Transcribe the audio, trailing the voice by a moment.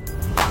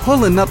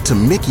Pulling up to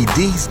Mickey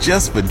D's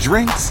just for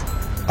drinks?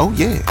 Oh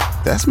yeah,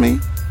 that's me.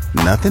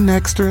 Nothing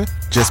extra,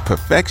 just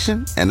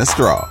perfection and a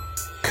straw.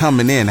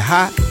 Coming in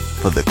hot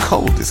for the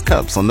coldest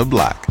cups on the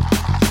block.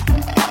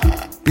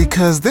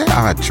 Because there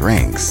are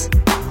drinks.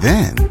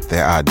 Then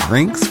there are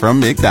drinks from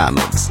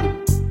McDonald's.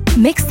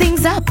 Mix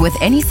things up with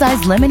any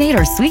size lemonade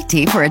or sweet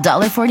tea for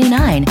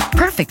 $1.49.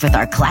 Perfect with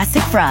our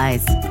classic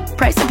fries.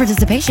 Price and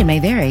participation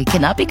may vary.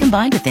 Cannot be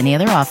combined with any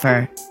other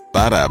offer.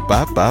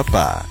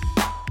 Ba-da-ba-ba-ba.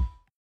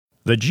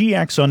 The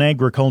GX on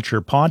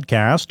Agriculture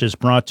podcast is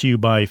brought to you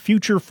by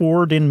Future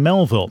Ford in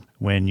Melville.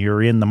 When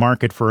you're in the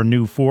market for a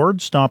new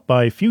Ford, stop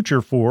by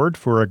Future Ford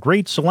for a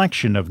great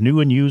selection of new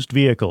and used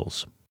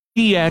vehicles.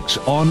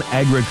 GX on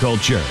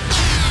Agriculture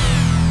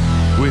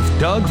with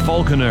Doug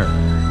Falconer.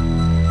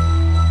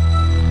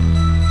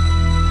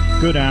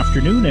 Good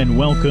afternoon and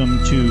welcome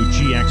to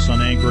GX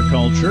on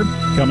Agriculture,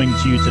 coming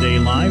to you today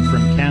live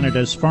from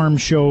Canada's Farm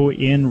Show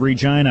in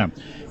Regina.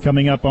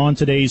 Coming up on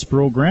today's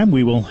program,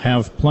 we will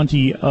have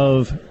plenty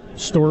of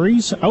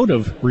stories out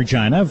of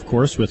Regina, of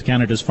course, with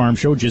Canada's Farm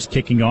Show just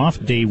kicking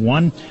off day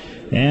one.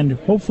 And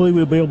hopefully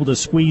we'll be able to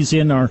squeeze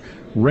in our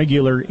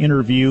regular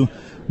interview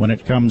when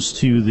it comes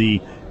to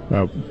the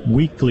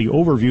weekly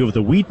overview of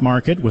the wheat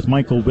market with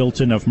Michael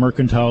Wilton of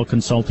Mercantile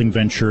Consulting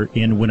Venture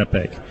in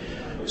Winnipeg.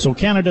 So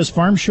Canada's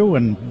Farm Show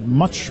and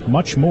much,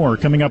 much more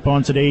coming up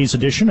on today's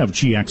edition of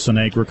GX on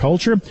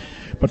Agriculture.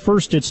 But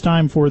first, it's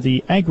time for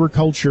the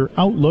Agriculture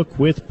Outlook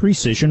with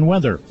Precision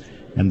Weather.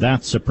 And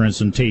that's a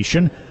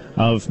presentation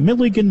of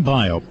Milligan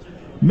Bio.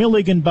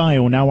 Milligan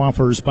Bio now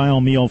offers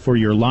biomeal for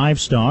your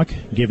livestock,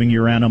 giving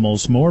your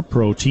animals more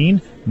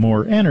protein,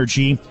 more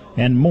energy,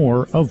 and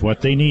more of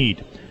what they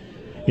need.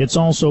 It's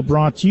also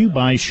brought to you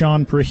by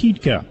Sean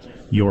Prahitka,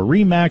 your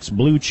RE/MAX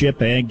Blue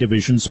Chip Ag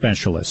Division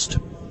Specialist.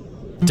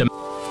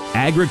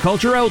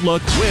 Agriculture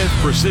Outlook with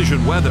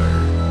Precision Weather.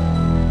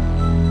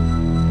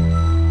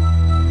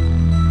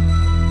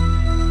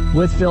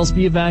 With Phil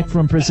Spivak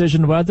from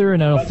Precision Weather.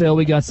 And Phil,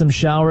 we got some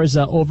showers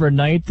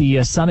overnight.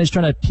 The sun is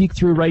trying to peek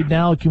through right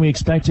now. Can we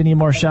expect any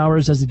more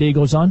showers as the day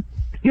goes on?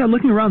 Yeah,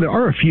 looking around, there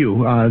are a few.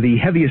 The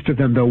heaviest of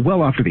them, though,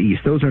 well off to the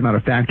east. Those are not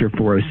a factor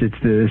for us. It's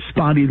the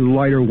spotty,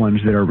 lighter ones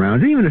that are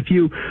around. And even a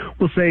few,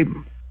 we'll say,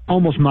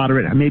 almost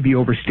moderate. I may be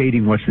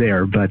overstating what's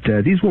there, but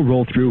these will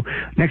roll through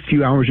next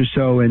few hours or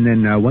so, and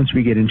then once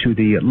we get into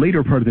the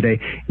later part of the day,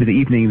 into the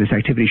evening, this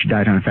activity should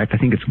die down. In fact, I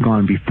think it's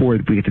gone before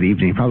we get to the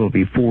evening,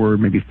 probably 4,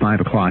 maybe 5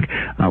 o'clock.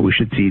 We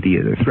should see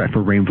the threat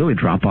for rain really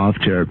drop off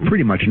to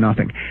pretty much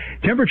nothing.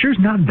 Temperatures,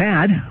 not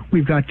bad.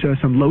 We've got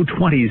some low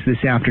 20s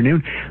this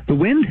afternoon. The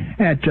wind,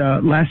 at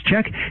last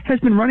check, has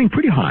been running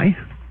pretty high,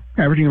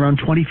 averaging around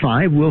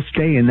 25. We'll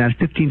stay in that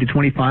 15 to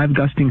 25,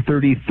 gusting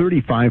 30,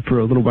 35 for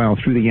a little while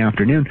through the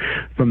afternoon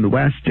from the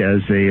west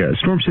as a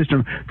storm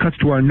system cuts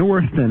to our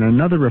north and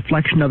another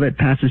reflection of it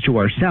passes to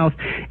our south.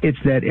 It's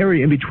that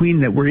area in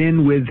between that we're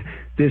in with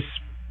this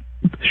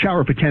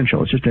shower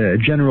potential. It's just a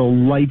general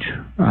light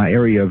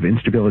area of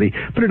instability,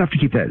 but enough to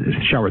keep that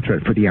shower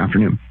threat for the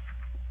afternoon.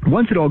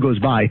 Once it all goes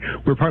by,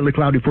 we're partly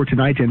cloudy for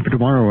tonight and for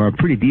tomorrow, a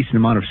pretty decent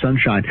amount of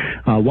sunshine.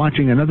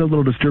 Watching another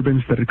little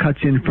disturbance that cuts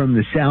in from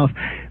the south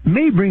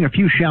may bring a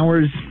few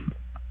showers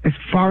as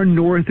far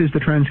north as the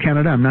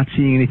Trans-Canada. I'm not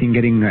seeing anything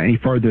getting any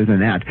farther than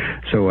that.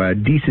 So a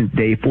decent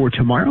day for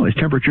tomorrow as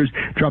temperatures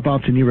drop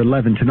off to near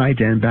 11 tonight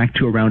and back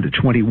to around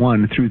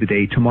 21 through the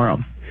day tomorrow.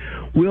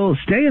 We'll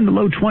stay in the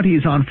low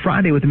 20s on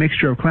Friday with a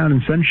mixture of cloud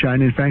and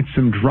sunshine. In fact,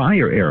 some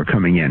drier air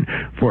coming in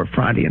for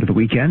Friday into the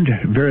weekend.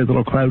 Very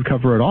little cloud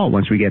cover at all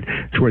once we get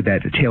toward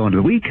that tail end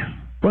of the week.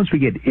 Once we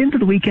get into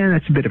the weekend,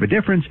 that's a bit of a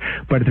difference,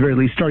 but at the very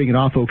least, starting it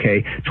off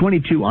okay.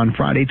 22 on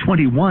Friday,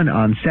 21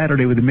 on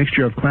Saturday with a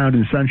mixture of cloud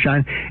and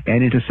sunshine.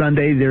 And into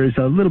Sunday, there is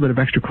a little bit of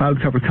extra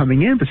cloud cover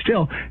coming in, but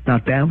still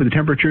not bad with the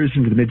temperatures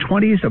into the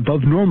mid-20s,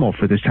 above normal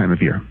for this time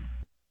of year.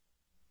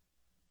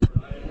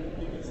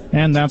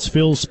 And that's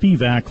Phil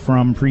Spivak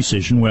from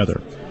Precision Weather.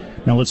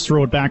 Now let's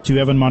throw it back to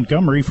Evan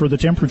Montgomery for the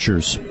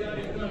temperatures.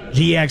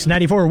 GX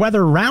 94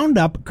 weather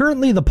roundup.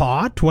 Currently the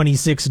Paw,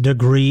 26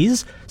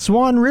 degrees.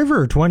 Swan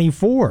River,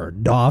 24.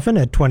 Dauphin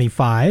at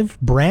 25.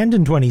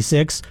 Brandon,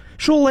 26.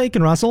 Shoal Lake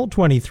and Russell,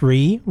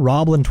 23.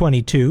 Roblin,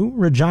 22.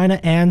 Regina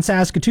and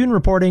Saskatoon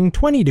reporting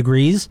 20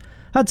 degrees.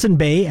 Hudson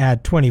Bay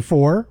at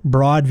 24.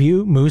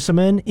 Broadview,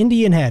 Moosomin,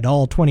 Indian Head,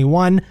 all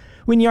 21.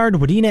 Wynyard,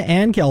 Wadena,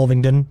 and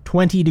Kelvington,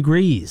 20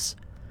 degrees.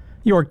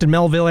 Yorkton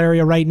Melville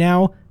area right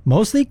now,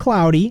 mostly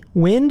cloudy,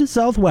 wind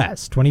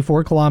southwest,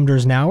 24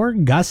 kilometers an hour,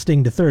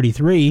 gusting to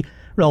 33,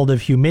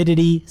 relative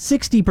humidity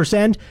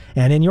 60%,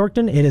 and in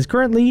Yorkton it is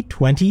currently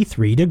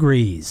 23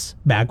 degrees.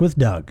 Back with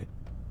Doug.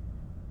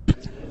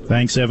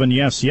 Thanks, Evan.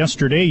 Yes,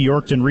 yesterday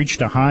Yorkton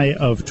reached a high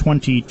of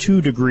 22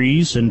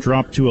 degrees and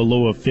dropped to a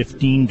low of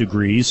 15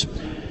 degrees.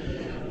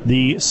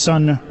 The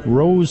sun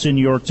rose in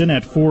Yorkton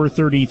at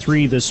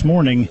 4:33 this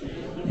morning,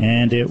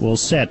 and it will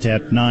set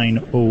at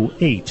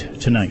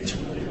 9:08 tonight.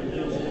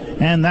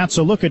 And that's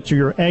a look at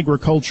your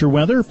agriculture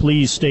weather.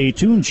 Please stay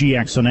tuned.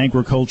 GX on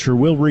Agriculture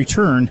will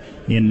return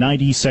in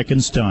 90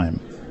 seconds' time.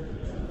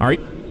 All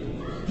right.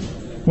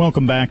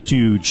 Welcome back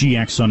to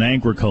GX on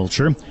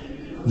Agriculture.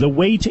 The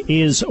wait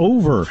is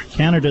over.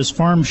 Canada's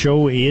Farm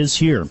Show is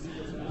here.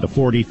 The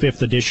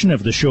 45th edition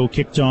of the show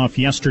kicked off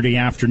yesterday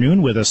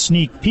afternoon with a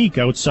sneak peek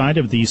outside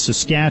of the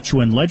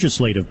Saskatchewan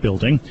Legislative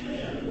Building.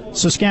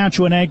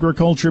 Saskatchewan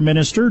Agriculture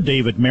Minister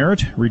David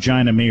Merritt,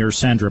 Regina Mayor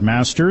Sandra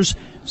Masters,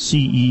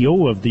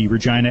 CEO of the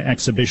Regina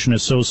Exhibition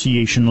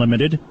Association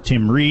Limited,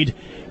 Tim Reed,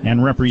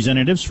 and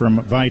representatives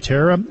from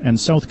Viterra and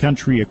South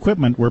Country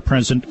Equipment were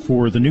present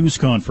for the news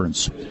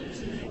conference.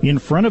 In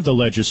front of the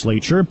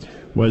legislature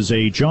was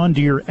a John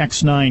Deere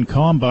X9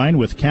 combine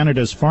with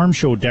Canada's Farm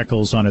Show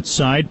decals on its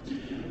side.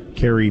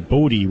 Carrie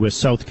Bodie with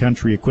South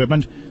Country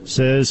Equipment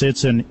says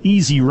it's an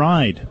easy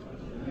ride.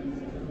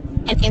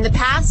 And in the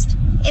past,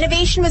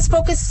 innovation was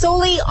focused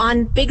solely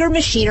on bigger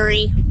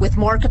machinery with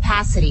more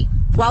capacity.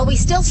 While we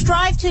still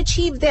strive to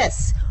achieve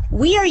this,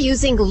 we are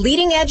using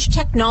leading-edge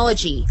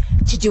technology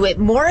to do it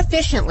more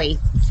efficiently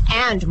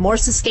and more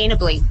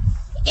sustainably.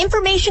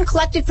 Information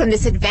collected from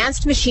this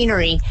advanced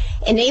machinery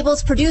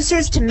enables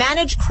producers to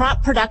manage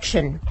crop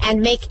production and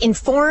make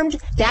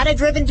informed,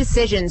 data-driven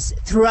decisions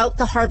throughout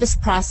the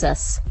harvest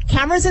process.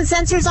 Cameras and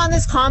sensors on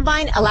this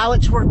combine allow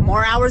it to work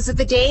more hours of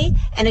the day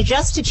and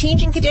adjust to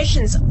changing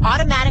conditions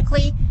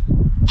automatically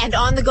and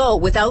on the go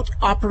without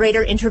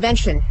operator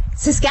intervention.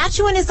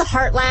 Saskatchewan is the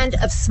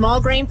heartland of small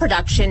grain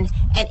production,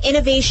 and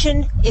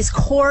innovation is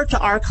core to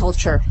our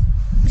culture.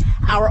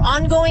 Our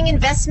ongoing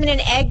investment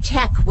in ag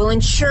tech will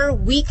ensure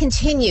we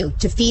continue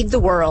to feed the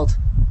world.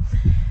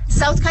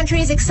 South Country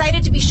is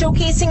excited to be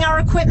showcasing our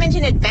equipment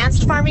and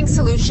advanced farming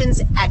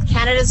solutions at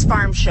Canada's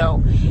Farm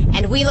Show,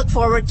 and we look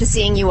forward to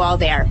seeing you all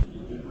there.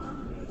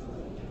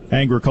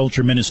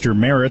 Agriculture Minister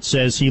Merritt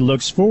says he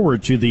looks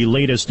forward to the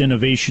latest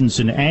innovations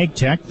in ag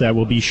tech that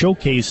will be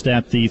showcased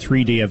at the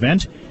three-day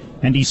event,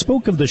 and he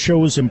spoke of the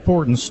show's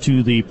importance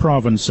to the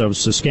province of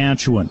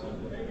Saskatchewan.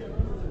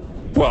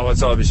 Well,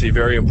 it's obviously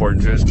very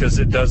important to us because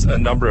it does a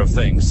number of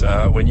things.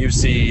 When you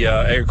see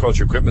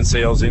agriculture equipment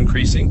sales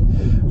increasing,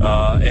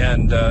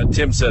 and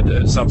Tim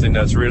said something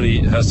that's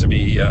really has to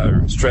be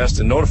stressed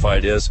and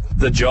notified is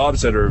the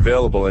jobs that are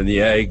available in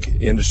the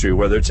ag industry,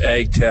 whether it's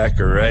ag tech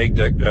or ag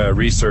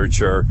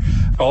research or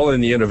all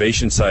in the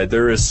innovation side.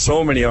 There is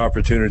so many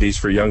opportunities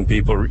for young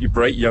people,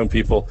 bright young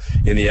people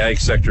in the ag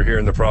sector here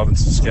in the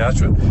province of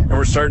Saskatchewan, and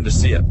we're starting to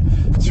see it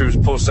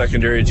through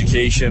post-secondary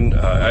education.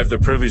 I have the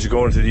privilege of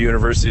going to the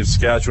University of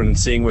Saskatchewan and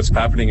seeing what's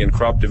happening in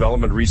crop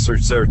development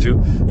research there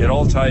too. It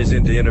all ties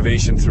into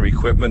innovation through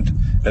equipment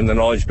and the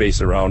knowledge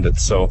base around it.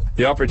 So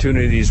the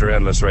opportunities are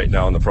endless right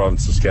now in the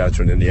province of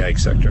Saskatchewan in the ag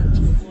sector.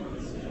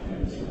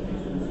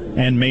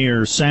 And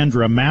Mayor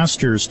Sandra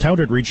Masters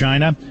touted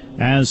Regina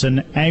as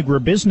an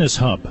agribusiness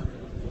hub.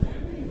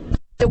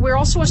 We're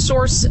also a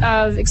source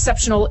of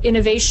exceptional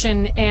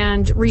innovation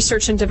and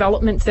research and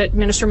development that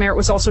Minister Merritt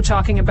was also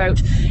talking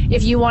about.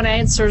 If you want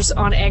answers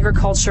on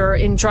agriculture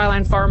in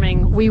dryland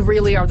farming, we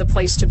really are the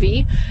place to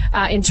be.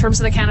 In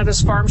terms of the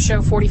Canada's Farm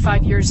Show,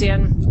 45 years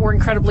in, we're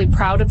incredibly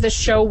proud of this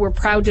show. We're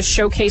proud to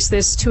showcase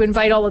this, to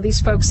invite all of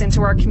these folks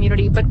into our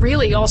community, but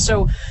really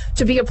also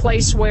to be a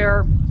place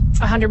where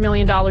 $100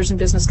 million in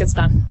business gets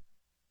done.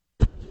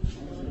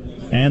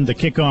 And the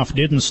kickoff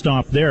didn't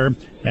stop there,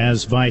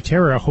 as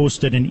Viterra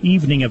hosted an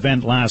evening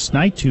event last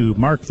night to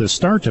mark the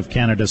start of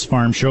Canada's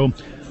Farm Show.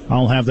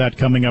 I'll have that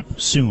coming up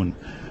soon.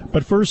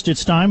 But first,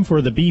 it's time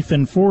for the Beef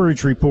and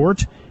Forage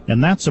Report,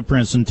 and that's a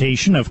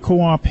presentation of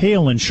Co-op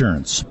Hail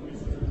Insurance.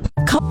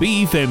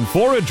 Beef and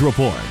Forage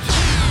Report.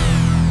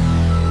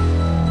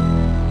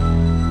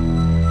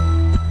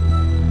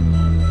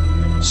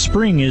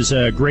 Spring is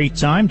a great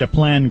time to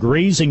plan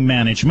grazing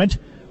management.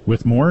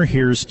 With more,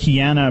 here's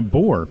Kiana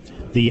Boer,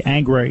 the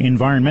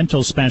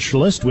agri-environmental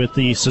specialist with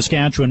the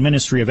Saskatchewan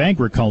Ministry of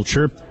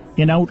Agriculture,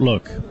 in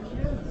Outlook.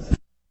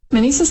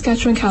 Many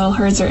Saskatchewan cattle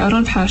herds are out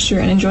on pasture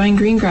and enjoying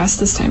green grass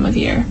this time of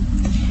year.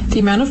 The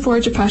amount of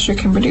forage a pasture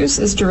can produce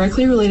is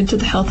directly related to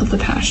the health of the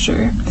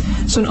pasture.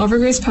 So an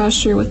overgrazed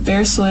pasture with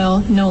bare soil,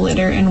 no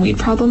litter, and weed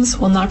problems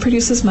will not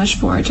produce as much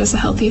forage as a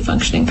healthy,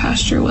 functioning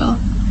pasture will.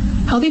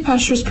 Healthy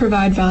pastures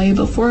provide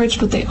valuable forage,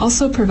 but they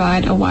also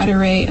provide a wide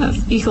array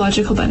of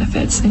ecological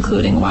benefits,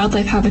 including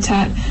wildlife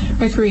habitat,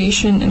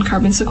 recreation, and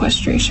carbon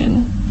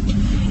sequestration.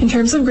 In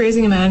terms of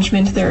grazing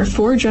management, there are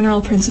 4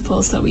 general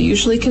principles that we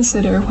usually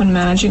consider when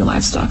managing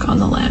livestock on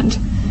the land.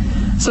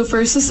 So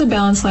first is to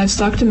balance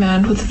livestock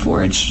demand with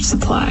forage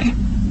supply.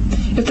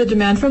 If the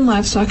demand from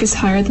livestock is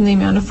higher than the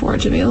amount of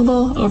forage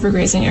available,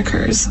 overgrazing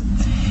occurs.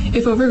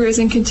 If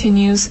overgrazing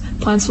continues,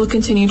 plants will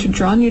continue to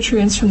draw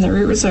nutrients from the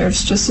root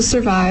reserves just to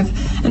survive,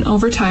 and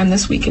over time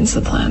this weakens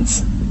the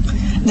plants.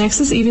 Next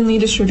is evenly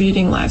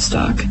distributing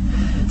livestock.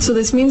 So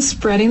this means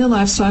spreading the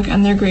livestock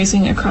and their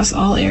grazing across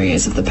all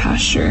areas of the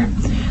pasture.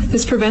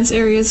 This prevents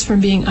areas from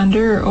being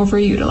under or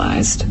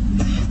overutilized.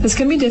 This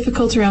can be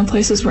difficult around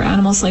places where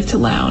animals like to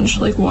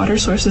lounge, like water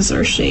sources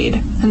or shade,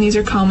 and these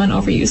are common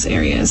overuse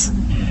areas.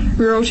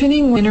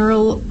 Rotating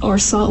mineral or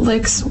salt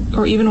licks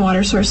or even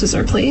water sources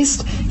are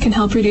placed can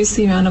help reduce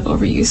the amount of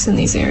overuse in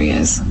these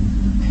areas.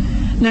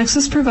 Next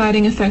is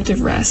providing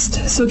effective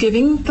rest. So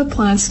giving the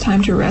plants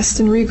time to rest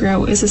and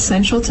regrow is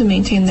essential to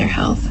maintain their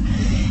health.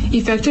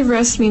 Effective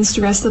rest means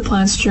to rest the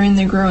plants during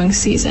their growing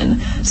season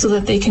so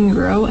that they can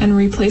grow and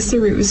replace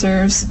their root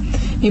reserves,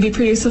 maybe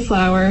produce a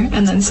flower,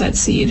 and then set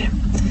seed.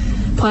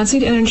 Plants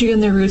need energy in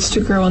their roots to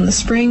grow in the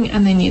spring,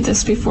 and they need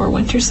this before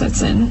winter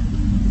sets in.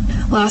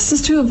 Last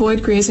is to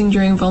avoid grazing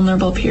during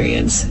vulnerable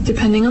periods.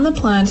 Depending on the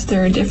plant,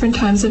 there are different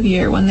times of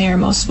year when they are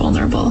most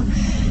vulnerable.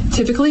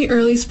 Typically,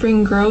 early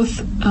spring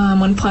growth,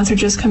 when plants are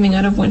just coming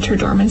out of winter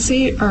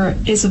dormancy,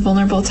 is a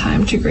vulnerable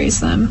time to graze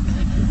them.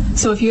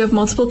 So if you have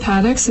multiple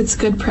paddocks, it's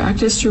good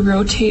practice to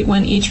rotate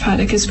when each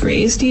paddock is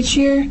grazed each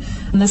year.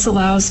 And this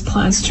allows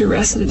plants to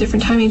rest at a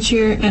different time each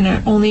year and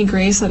are only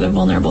grazed at a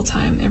vulnerable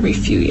time every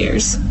few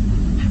years.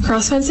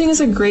 Cross-fencing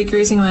is a great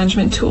grazing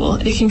management tool.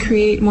 It can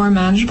create more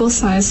manageable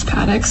sized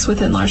paddocks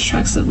within large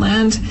tracts of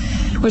land,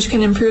 which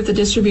can improve the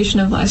distribution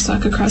of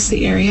livestock across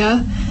the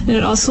area. And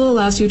it also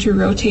allows you to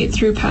rotate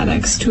through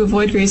paddocks to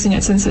avoid grazing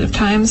at sensitive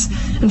times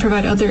and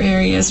provide other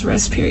areas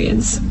rest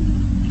periods.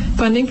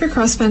 Funding for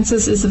cross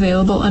fences is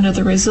available under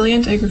the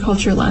Resilient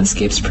Agriculture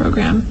Landscapes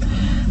Program.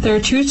 There are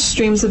two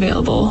streams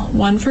available,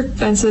 one for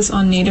fences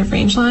on native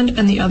rangeland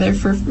and the other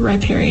for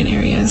riparian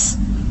areas.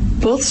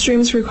 Both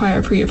streams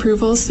require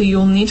pre-approval, so you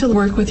will need to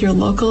work with your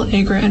local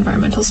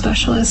agri-environmental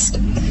specialist.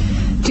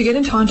 To get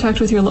in contact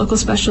with your local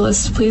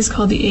specialist, please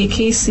call the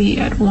AKC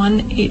at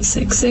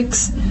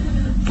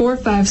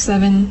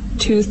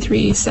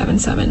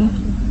 1-866-457-2377.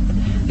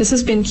 This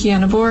has been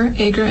Kiana Bohr,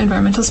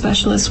 Agri-Environmental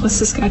Specialist with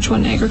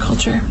Saskatchewan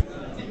Agriculture.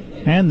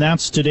 And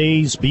that's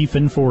today's Beef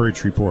and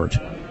Forage Report.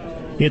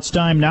 It's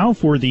time now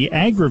for the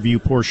Ag Review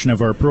portion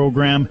of our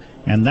program,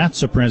 and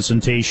that's a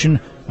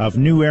presentation of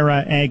New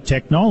Era Ag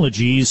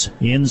Technologies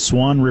in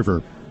Swan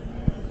River.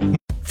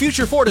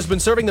 Future Ford has been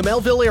serving the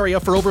Melville area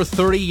for over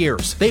 30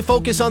 years. They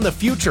focus on the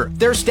future.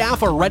 Their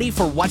staff are ready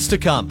for what's to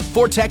come.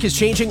 Ford Tech is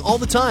changing all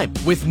the time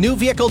with new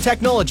vehicle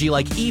technology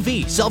like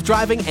EV,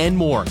 self-driving, and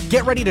more.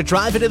 Get ready to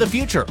drive into the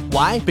future.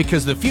 Why?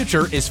 Because the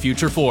future is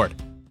Future Ford.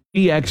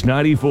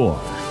 EX94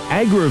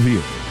 Ag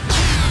Review.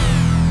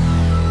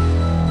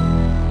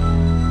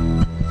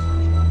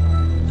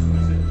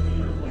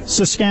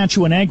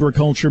 Saskatchewan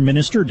Agriculture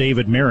Minister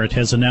David Merritt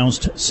has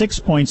announced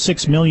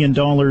 $6.6 million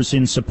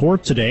in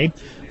support today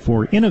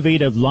for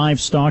innovative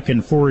livestock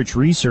and forage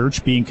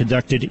research being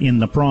conducted in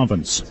the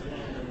province.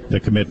 The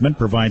commitment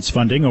provides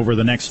funding over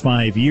the next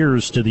 5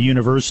 years to the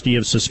University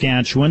of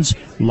Saskatchewan's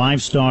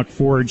Livestock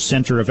Forage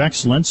Centre of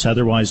Excellence,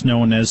 otherwise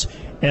known as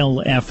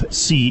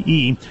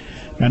LFCE,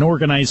 an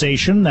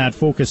organization that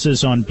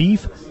focuses on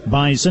beef,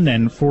 bison,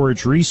 and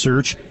forage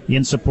research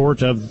in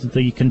support of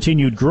the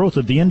continued growth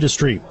of the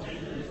industry.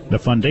 The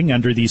funding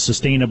under the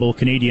Sustainable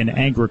Canadian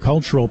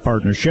Agricultural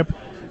Partnership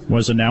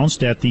was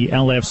announced at the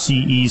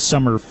LFCE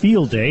Summer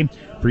Field Day,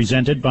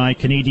 presented by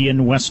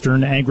Canadian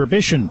Western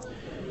Agribition.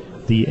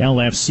 The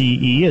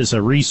LFCE is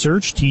a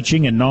research,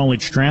 teaching, and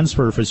knowledge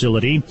transfer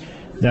facility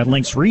that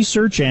links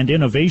research and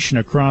innovation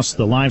across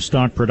the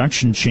livestock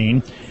production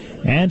chain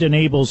and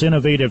enables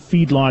innovative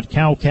feedlot,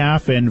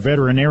 cow-calf, and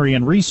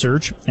veterinarian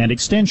research and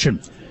extension.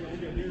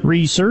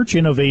 Research,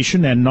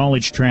 innovation, and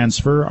knowledge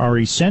transfer are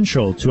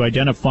essential to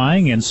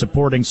identifying and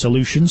supporting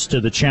solutions to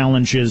the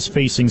challenges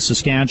facing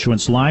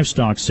Saskatchewan's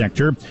livestock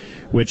sector,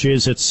 which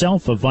is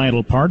itself a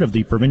vital part of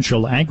the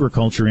provincial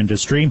agriculture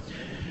industry.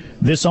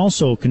 This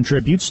also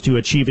contributes to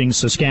achieving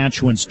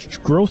Saskatchewan's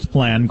growth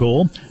plan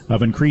goal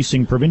of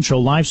increasing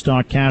provincial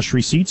livestock cash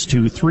receipts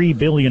to $3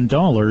 billion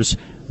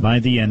by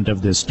the end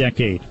of this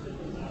decade.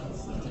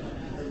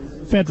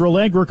 Federal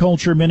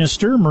Agriculture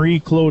Minister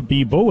Marie-Claude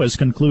Bibeau has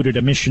concluded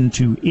a mission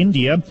to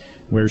India,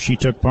 where she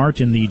took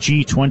part in the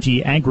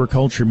G20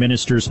 Agriculture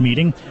Ministers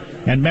meeting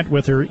and met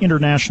with her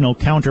international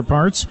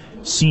counterparts,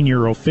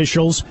 senior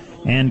officials,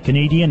 and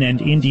Canadian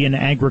and Indian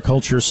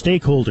agriculture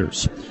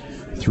stakeholders.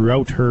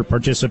 Throughout her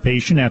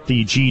participation at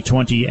the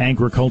G20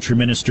 Agriculture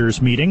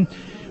Ministers meeting,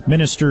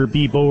 Minister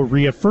Bibeau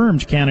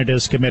reaffirmed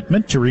Canada's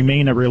commitment to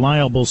remain a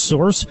reliable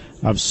source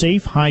of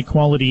safe,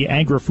 high-quality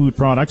agri-food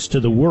products to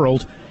the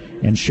world,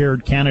 and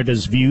shared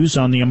Canada's views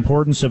on the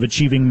importance of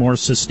achieving more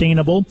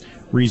sustainable,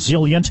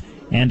 resilient,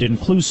 and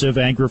inclusive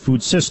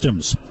agri-food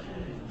systems.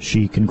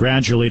 She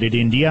congratulated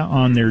India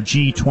on their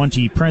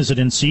G20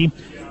 presidency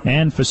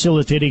and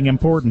facilitating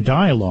important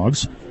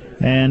dialogues,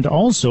 and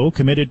also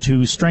committed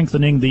to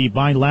strengthening the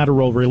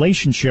bilateral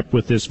relationship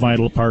with this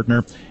vital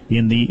partner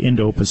in the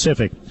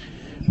Indo-Pacific.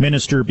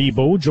 Minister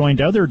Bibeau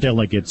joined other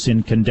delegates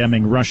in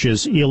condemning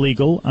Russia's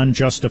illegal,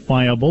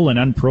 unjustifiable, and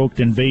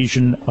unprovoked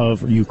invasion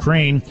of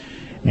Ukraine,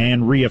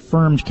 and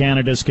reaffirmed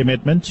Canada's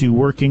commitment to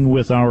working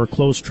with our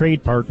close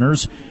trade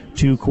partners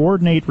to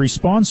coordinate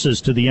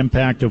responses to the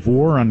impact of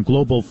war on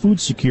global food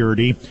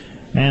security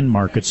and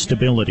market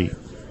stability.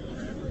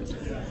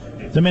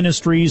 The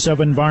Ministries of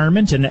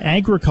Environment and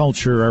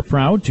Agriculture are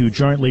proud to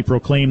jointly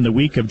proclaim the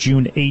week of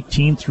June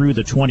 18th through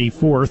the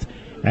 24th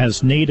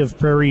as Native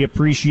Prairie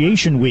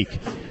Appreciation Week.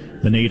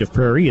 The native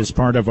prairie is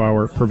part of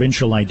our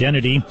provincial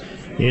identity.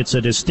 It's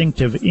a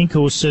distinctive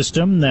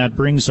ecosystem that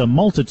brings a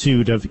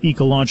multitude of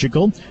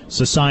ecological,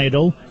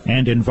 societal,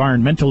 and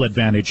environmental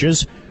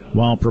advantages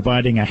while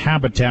providing a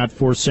habitat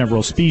for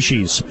several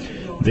species.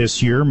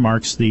 This year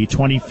marks the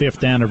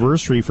 25th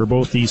anniversary for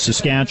both the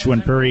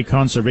Saskatchewan Prairie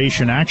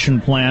Conservation Action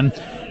Plan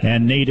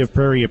and Native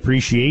Prairie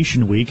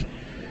Appreciation Week.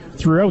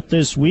 Throughout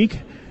this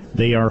week,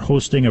 they are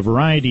hosting a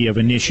variety of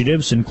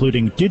initiatives,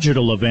 including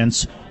digital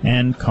events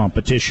and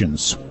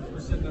competitions.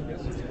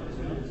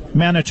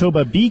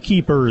 Manitoba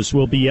beekeepers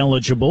will be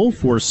eligible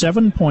for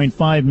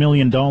 $7.5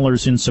 million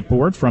in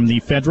support from the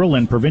federal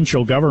and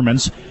provincial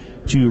governments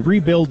to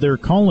rebuild their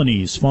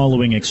colonies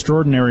following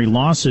extraordinary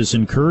losses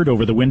incurred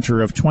over the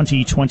winter of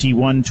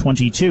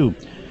 2021-22.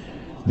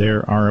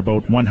 There are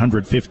about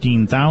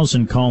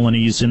 115,000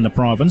 colonies in the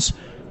province,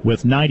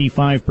 with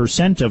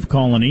 95% of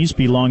colonies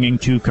belonging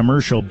to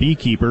commercial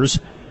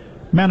beekeepers.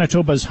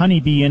 Manitoba's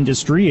honeybee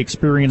industry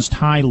experienced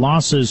high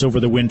losses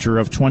over the winter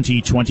of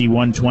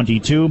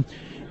 2021-22,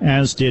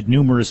 as did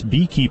numerous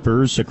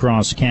beekeepers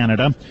across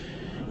Canada.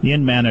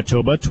 In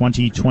Manitoba,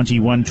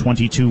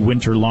 2021-22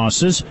 winter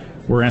losses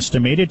were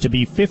estimated to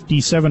be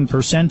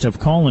 57% of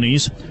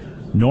colonies.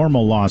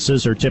 Normal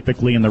losses are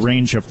typically in the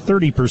range of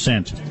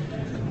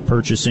 30%.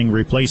 Purchasing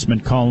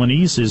replacement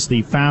colonies is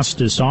the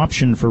fastest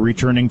option for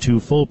returning to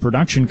full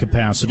production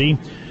capacity.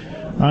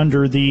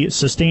 Under the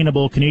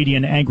Sustainable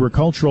Canadian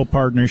Agricultural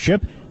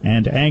Partnership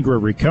and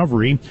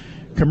Agri-Recovery,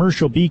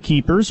 commercial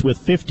beekeepers with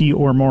 50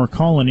 or more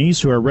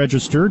colonies who are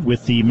registered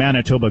with the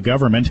Manitoba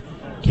government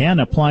can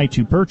apply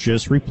to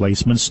purchase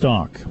replacement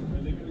stock.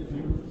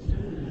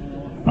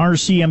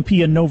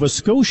 RCMP in Nova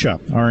Scotia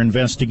are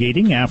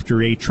investigating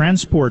after a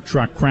transport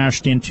truck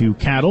crashed into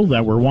cattle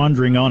that were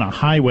wandering on a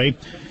highway.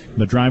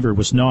 The driver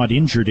was not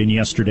injured in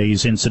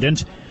yesterday's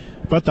incident,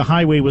 but the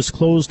highway was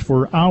closed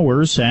for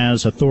hours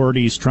as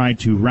authorities tried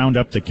to round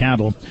up the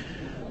cattle.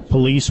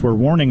 Police were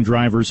warning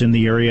drivers in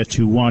the area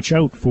to watch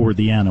out for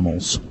the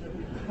animals.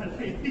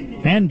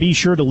 And be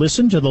sure to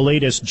listen to the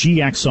latest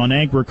GX on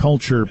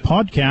Agriculture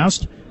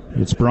podcast.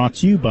 It's brought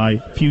to you by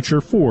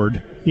Future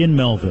Ford in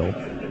Melville.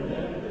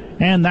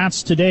 And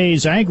that's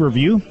today's Ag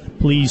Review.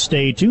 Please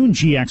stay tuned.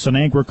 GX on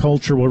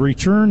Agriculture will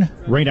return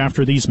right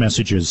after these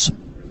messages.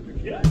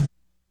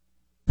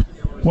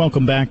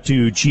 Welcome back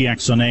to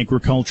GX on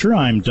Agriculture.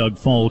 I'm Doug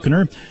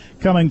Falconer,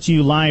 coming to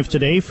you live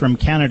today from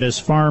Canada's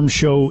Farm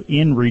Show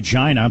in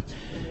Regina.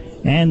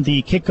 And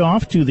the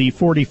kickoff to the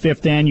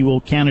 45th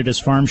annual Canada's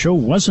Farm Show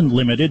wasn't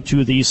limited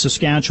to the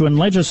Saskatchewan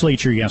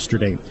legislature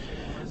yesterday.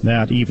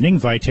 That evening,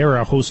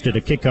 Viterra hosted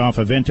a kickoff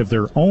event of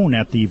their own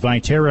at the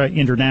Viterra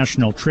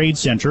International Trade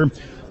Center,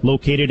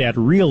 located at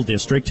Real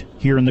District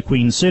here in the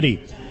Queen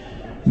City.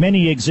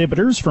 Many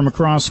exhibitors from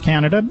across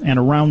Canada and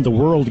around the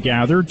world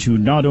gathered to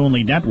not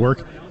only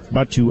network,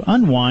 but to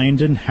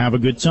unwind and have a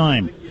good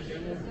time.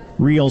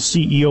 Real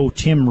CEO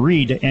Tim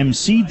Reid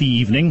emceed the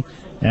evening,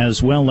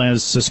 as well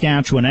as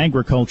Saskatchewan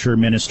Agriculture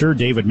Minister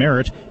David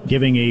Merritt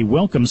giving a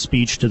welcome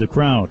speech to the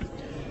crowd.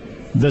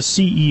 The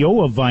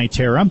CEO of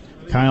Viterra,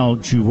 Kyle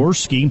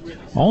Jaworski,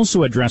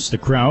 also addressed the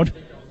crowd,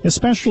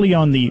 especially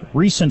on the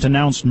recent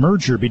announced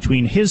merger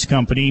between his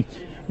company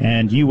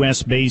and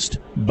U.S.-based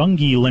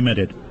Bunge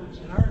Limited.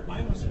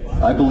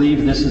 I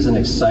believe this is an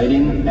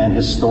exciting and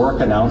historic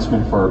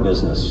announcement for our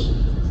business.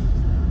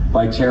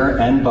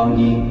 Viterra and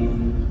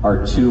Bunge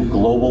are two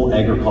global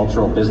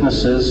agricultural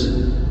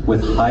businesses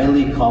with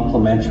highly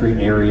complementary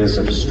areas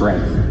of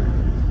strength,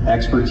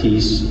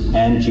 expertise,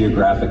 and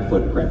geographic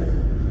footprint.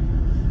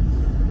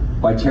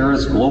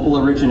 Viterra's global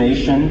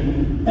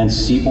origination and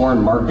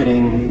seaborne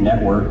marketing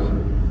network,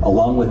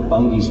 along with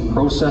Bunge's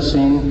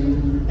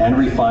processing and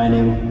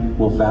refining,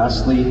 will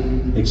vastly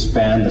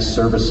expand the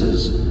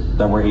services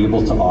that we're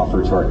able to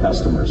offer to our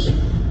customers.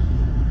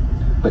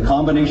 The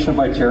combination of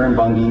Viterra and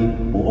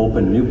Bunge will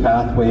open new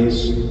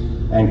pathways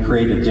and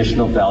create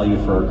additional value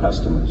for our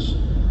customers.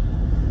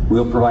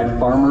 We'll provide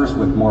farmers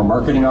with more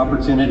marketing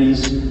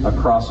opportunities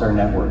across our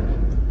network,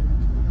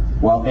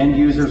 while end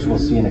users will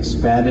see an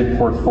expanded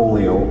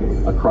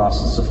portfolio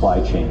across the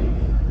supply chain,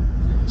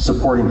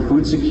 supporting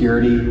food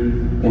security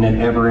in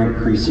an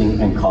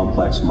ever-increasing and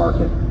complex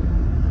market.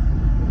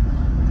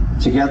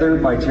 Together,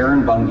 Viterra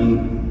and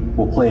Bunge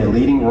will play a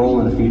leading role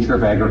in the future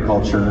of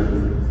agriculture,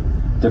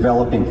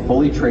 developing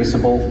fully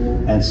traceable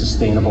and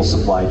sustainable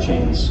supply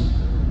chains,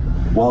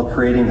 while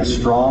creating a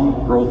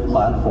strong growth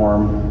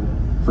platform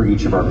for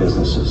each of our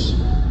businesses.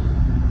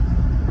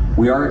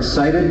 We are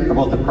excited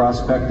about the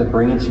prospect of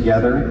bringing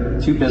together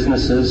two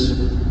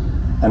businesses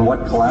and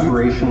what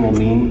collaboration will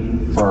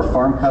mean for our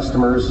farm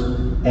customers,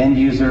 end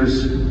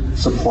users,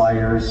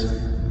 suppliers,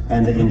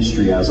 and the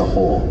industry as a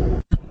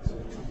whole.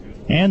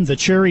 And the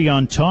cherry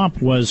on top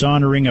was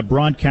honoring a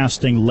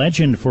broadcasting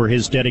legend for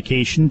his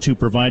dedication to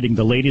providing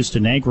the latest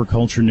in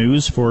agriculture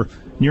news for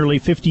nearly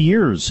 50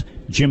 years,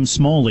 Jim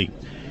Smalley.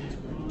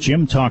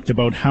 Jim talked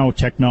about how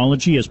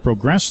technology has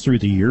progressed through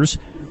the years,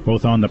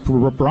 both on the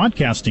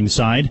broadcasting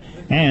side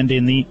and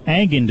in the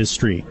ag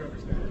industry.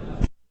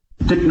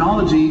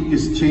 Technology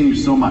has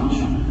changed so much.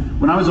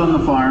 When I was on the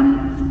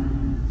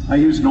farm, I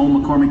used an old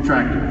McCormick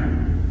tractor.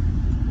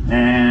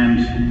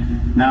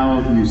 And now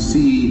you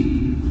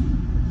see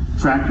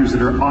tractors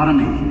that are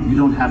automated. You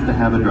don't have to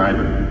have a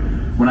driver.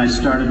 When I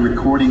started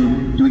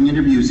doing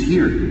interviews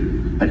here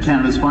at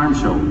Canada's Farm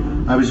Show,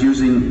 I was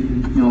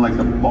using, like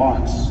a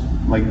box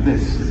like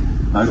this,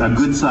 a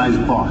good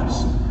sized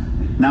box.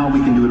 Now we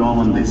can do it all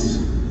on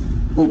this.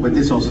 Oh, but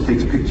this also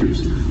takes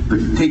pictures.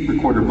 The tape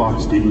recorder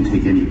box didn't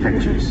take any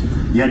pictures.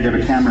 You had to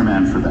have a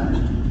cameraman for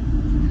that.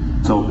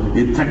 So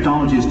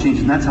technology has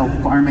changed, and that's how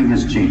farming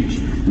has changed.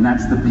 And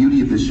that's the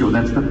beauty of this show.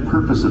 That's the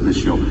purpose of this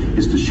show,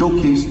 is to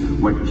showcase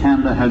what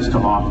Canada has to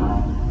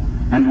offer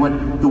and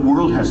what the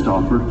world has to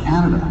offer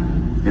Canada.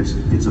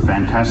 It's a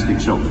fantastic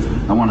show.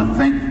 I want to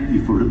thank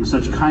you for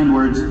such kind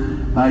words.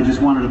 I just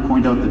wanted to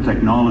point out the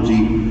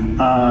technology.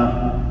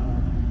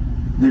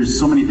 There's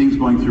so many things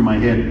going through my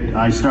head.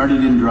 I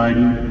started in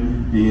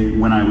Dryden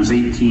when I was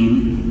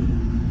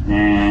 18,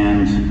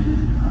 and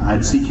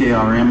at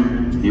CKRM,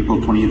 April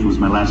 20th was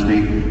my last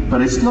day, but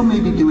I still may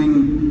be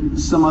doing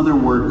some other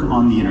work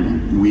on the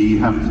internet. We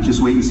have to just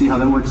wait and see how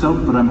that works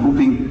out, but I'm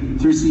hoping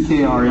through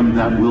CKRM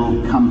that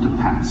will come to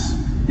pass.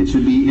 It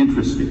should be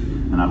interesting,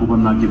 and I hope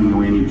I'm not giving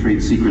away any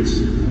trade secrets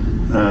to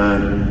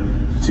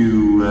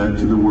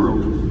the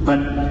world. But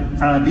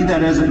be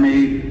that as it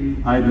may,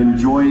 I've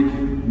enjoyed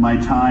my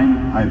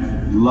time.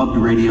 I've loved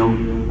radio.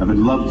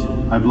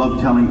 I've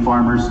loved telling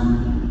farmers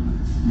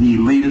the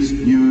latest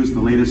news, the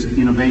latest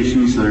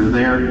innovations that are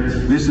there.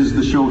 This is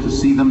the show to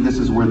see them. This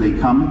is where they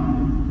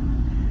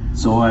come.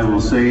 So I will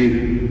say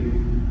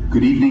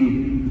good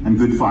evening and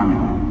good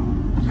farming.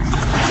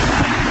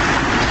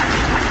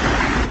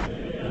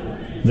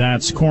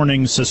 That's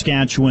Corning,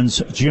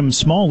 Saskatchewan's Jim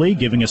Smalley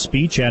giving a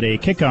speech at a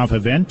kickoff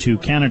event to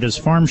Canada's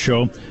Farm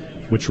Show,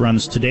 which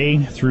runs today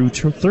through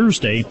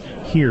Thursday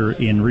here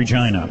in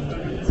Regina.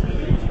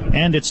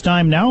 And it's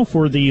time now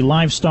for the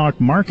livestock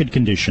market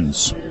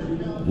conditions.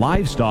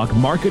 Livestock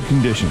market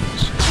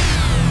conditions.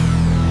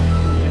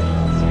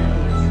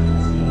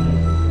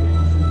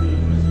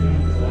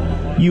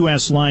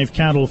 U.S. live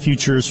cattle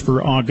futures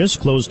for August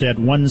closed at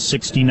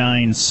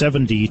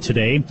 169.70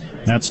 today.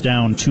 That's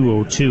down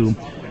 202.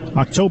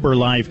 October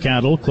live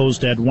cattle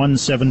closed at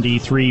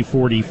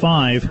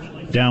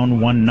 173.45, down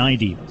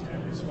 190.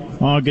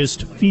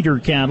 August feeder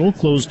cattle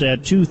closed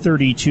at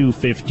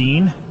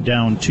 232.15,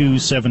 down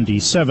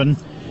 277.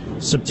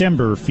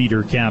 September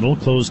feeder cattle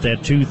closed at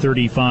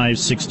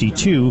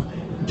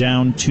 235.62,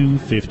 down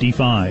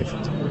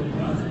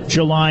 255.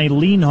 July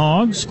lean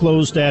hogs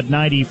closed at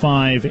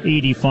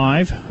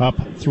 95.85, up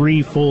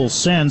 3 full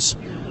cents.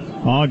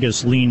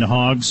 August lean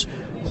hogs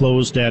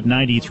closed at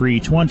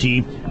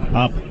 93.20,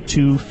 up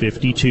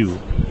 2.52.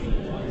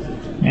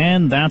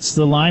 And that's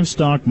the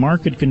livestock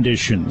market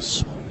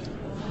conditions.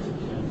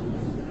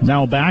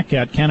 Now back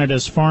at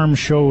Canada's Farm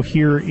Show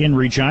here in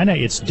Regina.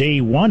 It's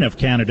day one of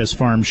Canada's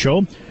Farm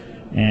Show,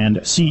 and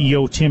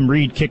CEO Tim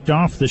Reid kicked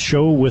off the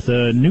show with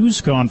a news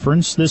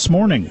conference this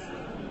morning.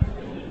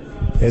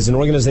 As an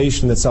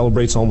organization that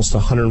celebrates almost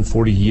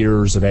 140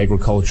 years of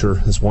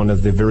agriculture, as one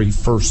of the very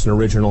first and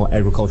original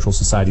agricultural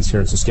societies here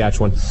in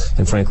Saskatchewan,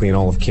 and frankly in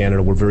all of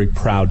Canada, we're very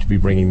proud to be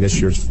bringing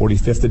this year's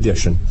 45th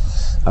edition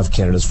of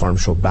Canada's Farm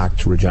Show back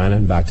to Regina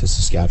and back to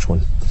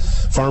Saskatchewan.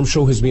 Farm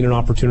Show has been an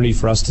opportunity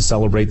for us to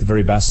celebrate the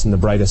very best and the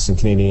brightest in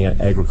Canadian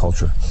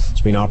agriculture.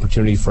 It's been an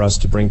opportunity for us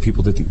to bring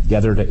people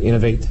together to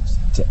innovate,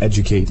 to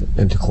educate,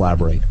 and to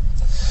collaborate.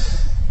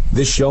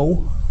 This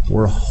show,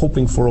 we're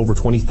hoping for over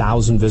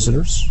 20,000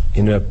 visitors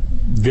in a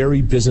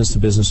very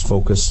business-to-business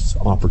focused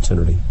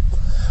opportunity.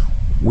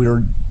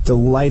 We're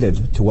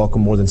delighted to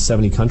welcome more than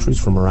 70 countries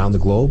from around the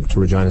globe to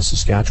Regina,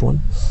 Saskatchewan,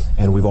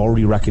 and we've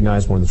already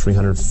recognized more than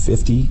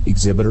 350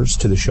 exhibitors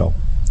to the show.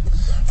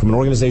 From an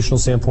organizational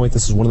standpoint,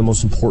 this is one of the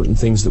most important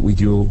things that we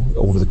do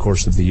over the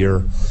course of the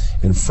year.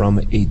 And from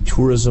a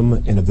tourism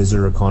and a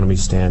visitor economy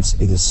stance,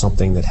 it is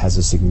something that has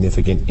a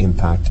significant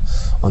impact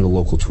on the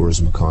local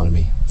tourism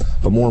economy.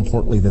 But more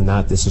importantly than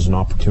that, this is an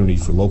opportunity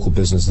for local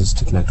businesses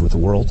to connect with the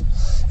world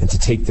and to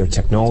take their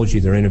technology,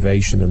 their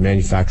innovation, their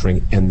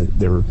manufacturing, and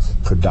their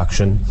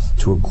production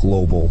to a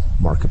global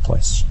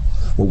marketplace.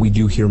 What we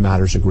do here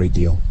matters a great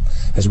deal.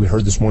 As we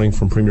heard this morning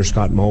from Premier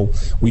Scott Moe,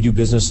 we do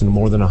business in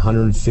more than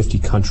 150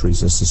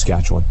 countries in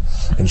Saskatchewan,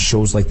 and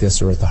shows like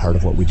this are at the heart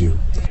of what we do.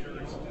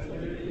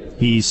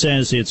 He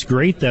says it's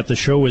great that the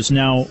show is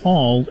now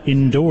all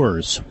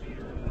indoors.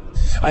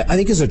 I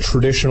think as a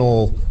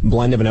traditional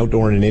blend of an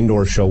outdoor and an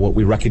indoor show, what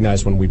we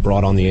recognized when we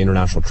brought on the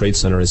International Trade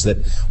Center is that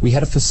we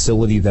had a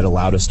facility that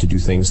allowed us to do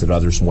things that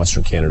others in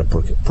Western Canada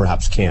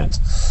perhaps can't.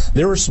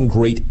 There are some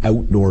great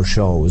outdoor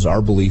shows.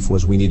 Our belief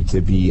was we needed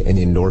to be an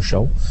indoor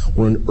show.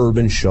 We're an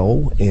urban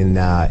show in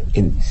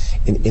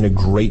a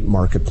great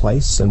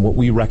marketplace, and what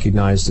we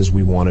recognized is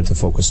we wanted to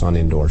focus on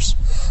indoors.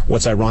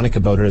 What's ironic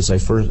about it is I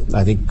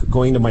think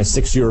going to my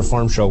 6th year of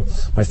Farm Show,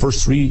 my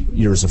first 3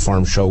 years of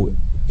Farm Show,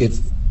 it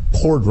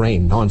poured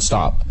rain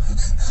nonstop.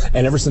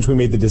 And ever since we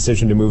made the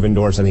decision to move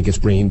indoors, I think it's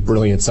bringing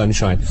brilliant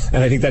sunshine.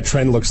 And I think that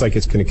trend looks like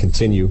it's going to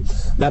continue.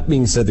 That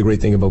being said, the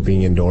great thing about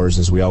being indoors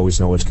is we always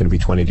know it's going to be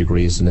 20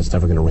 degrees and it's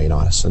never going to rain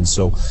on us. And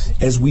so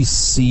as we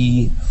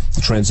see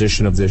the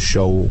transition of this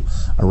show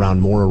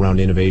more around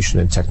innovation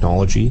and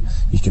technology,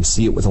 you can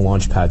see it with the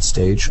Launchpad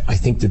stage. I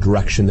think the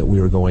direction that we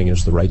are going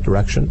is the right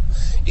direction.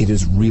 It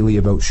is really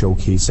about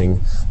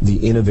showcasing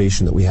the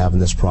innovation that we have in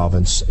this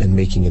province and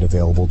making it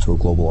available to a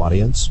global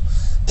audience.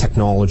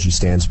 Technology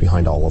stands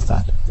behind all of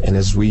that. And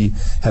as we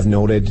have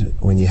noted,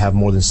 when you have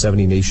more than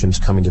 70 nations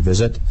coming to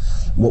visit,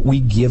 what we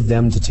give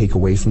them to take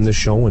away from this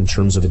show in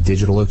terms of a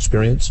digital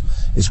experience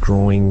is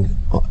growing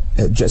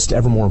just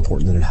ever more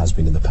important than it has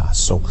been in the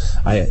past. So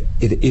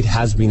it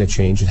has been a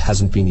change. It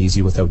hasn't been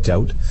easy, without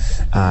doubt.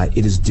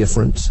 It is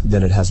different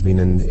than it has been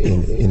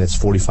in its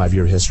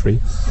 45-year history.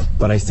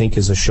 But I think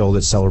as a show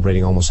that's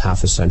celebrating almost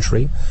half a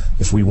century,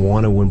 if we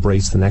want to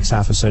embrace the next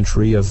half a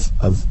century of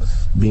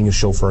being a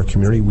show for our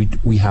community,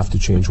 we have to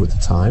change with the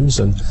times,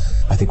 and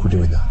I think we're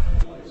doing that.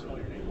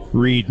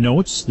 Reid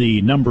notes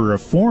the number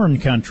of foreign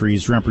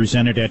countries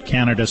represented at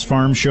Canada's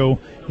Farm Show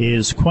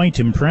is quite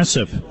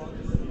impressive.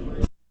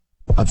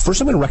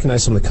 First, I'm going to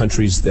recognize some of the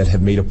countries that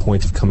have made a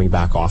point of coming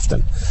back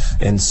often.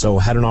 And so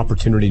had an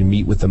opportunity to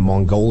meet with the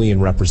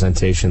Mongolian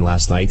representation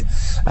last night.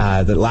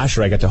 That last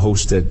year I got to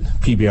host a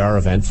PBR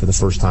event for the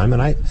first time.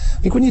 And I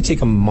think when you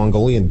take a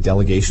Mongolian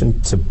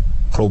delegation to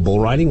pro bull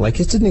riding, like,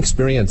 it's an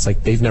experience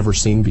like they've never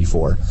seen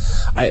before.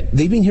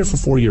 They've been here for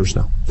 4 years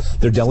now.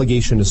 Their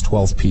delegation is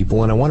 12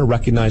 people, and I want to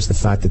recognize the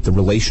fact that the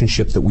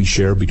relationship that we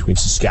share between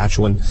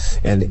Saskatchewan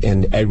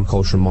and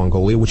agriculture in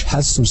Mongolia, which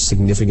has some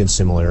significant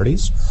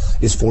similarities,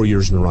 is 4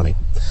 years in the running.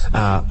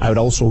 I would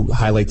also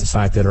highlight the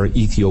fact that our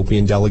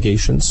Ethiopian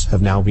delegations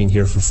have now been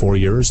here for 4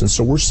 years, and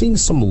so we're seeing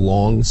some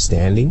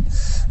long-standing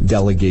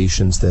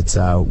delegations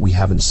that we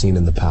haven't seen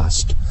in the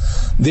past.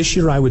 This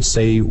year, I would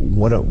say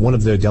one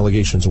of the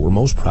delegations that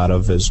we're most proud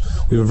of is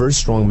we have a very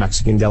strong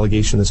Mexican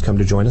delegation that's come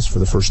to join us for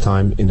the first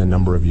time in a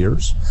number of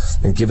years.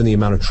 And given the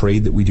amount of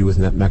trade that we do with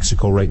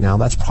Mexico right now,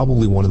 that's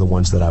probably one of the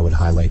ones that I would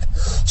highlight.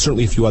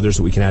 Certainly a few others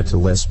that we can add to the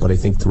list, but I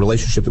think the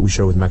relationship that we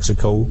share with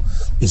Mexico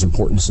is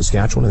important to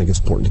Saskatchewan. I think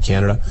it's important to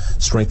Canada.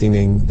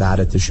 Strengthening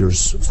that at this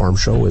year's farm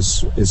show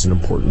is an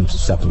important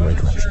step in the right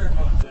direction.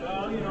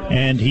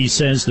 And he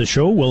says the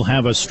show will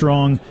have a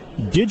strong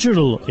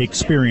digital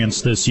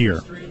experience this year.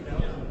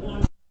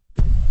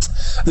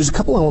 There's a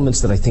couple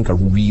elements that I think are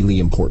really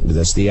important to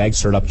this. The Ag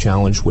Startup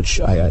Challenge, which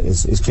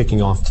is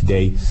kicking off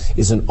today,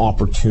 is an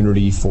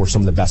opportunity for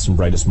some of the best and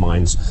brightest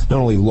minds, not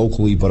only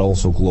locally but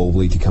also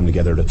globally, to come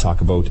together to talk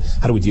about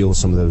how do we deal with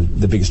some of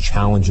the biggest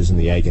challenges in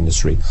the ag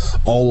industry.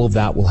 All of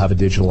that will have a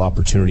digital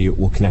opportunity. It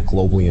will connect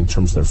globally in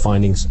terms of their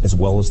findings as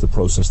well as the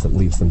process that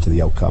leads them to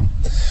the outcome.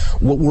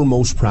 What we're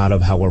most proud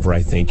of, however,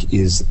 I think,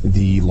 is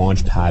the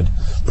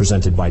Launchpad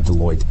presented by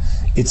Deloitte.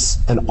 It's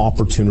an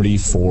opportunity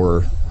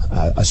for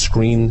a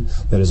screen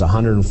that is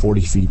 140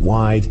 feet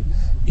wide.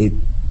 It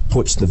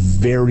puts the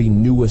very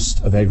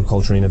newest of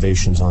agriculture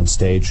innovations on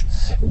stage.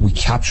 We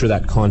capture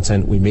that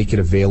content, we make it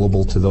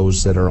available to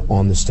those that are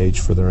on the stage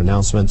for their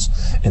announcements,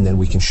 and then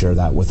we can share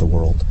that with the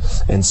world.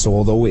 And so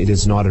although it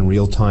is not in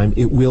real time,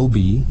 it will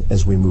be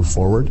as we move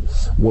forward.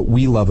 What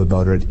we love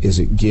about it is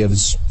it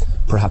gives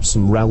perhaps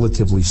some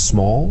relatively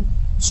small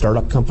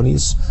startup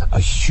companies a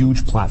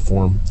huge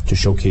platform to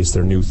showcase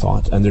their new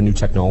thought and their new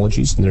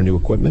technologies and their new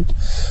equipment,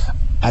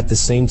 at the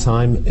same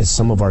time as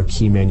some of our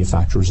key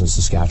manufacturers in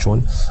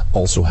Saskatchewan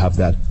also have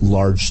that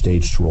large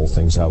stage to roll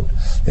things out.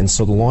 And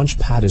so the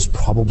Launchpad is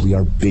probably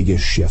our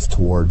biggest shift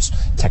towards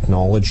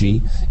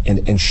technology and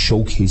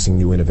showcasing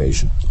new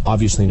innovation.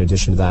 Obviously, in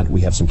addition to that,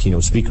 we have some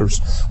keynote speakers.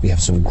 We have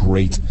some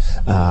great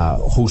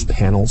host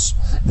panels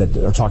that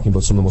are talking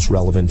about some of the most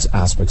relevant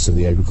aspects of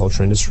the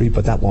agriculture industry,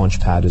 but that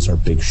Launchpad is our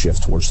big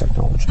shift towards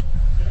technology.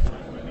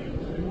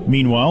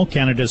 Meanwhile,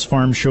 Canada's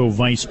Farm Show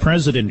Vice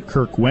President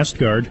Kirk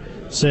Westgard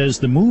says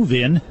the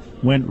move-in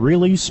went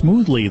really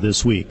smoothly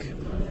this week.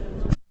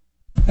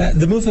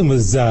 The move-in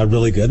was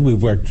really good. We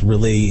worked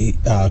really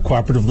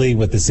cooperatively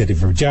with the City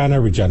of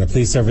Regina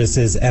Police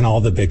Services, and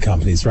all the big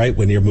companies, right?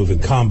 When you're moving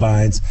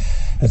combines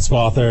and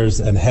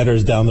swathers and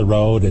headers down the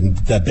road and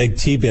that big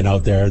T-bin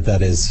out there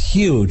that is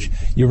huge,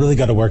 you really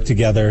got to work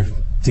together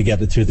to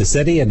get it through the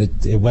city,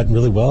 and it went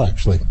really well,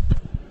 actually.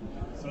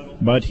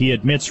 But he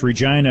admits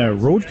Regina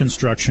road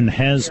construction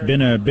has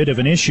been a bit of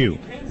an issue.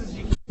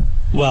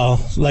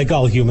 Well, like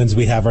all humans,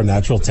 we have our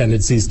natural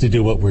tendencies to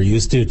do what we're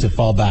used to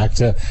fall back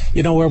to,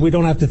 where we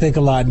don't have to think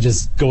a lot and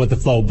just go with the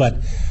flow. But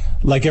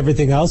like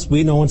everything else,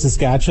 we know in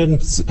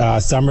Saskatchewan,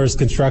 summer's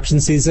construction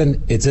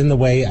season, it's in the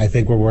way. I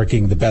think we're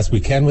working the best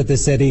we can with the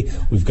city.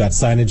 We've got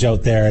signage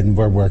out there and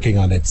we're working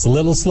on it. It's a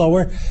little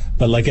slower,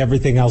 but like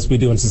everything else we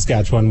do in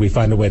Saskatchewan, we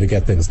find a way to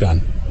get things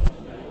done.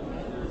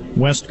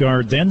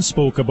 Westgard then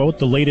spoke about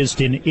the latest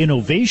in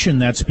innovation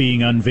that's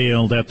being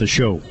unveiled at the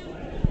show.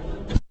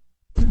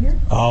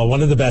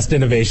 One of the best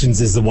innovations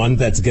is the one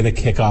that's going to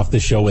kick off the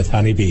show with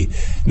Honeybee.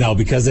 Now,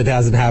 because it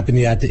hasn't happened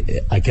yet,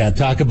 I can't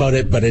talk about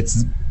it, but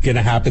it's going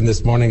to happen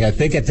this morning, I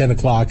think at 10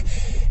 o'clock.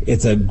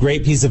 It's a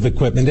great piece of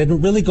equipment, and it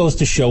really goes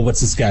to show what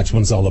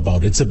Saskatchewan's all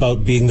about. It's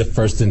about being the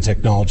first in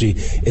technology.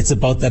 It's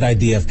about that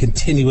idea of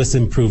continuous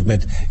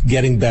improvement,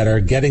 getting better,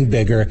 getting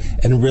bigger,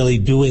 and really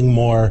doing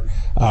more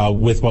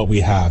with what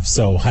we have.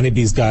 So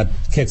Honeybee's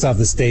kicks off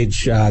the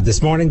stage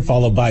this morning,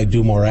 followed by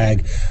Do More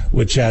Ag,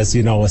 which has,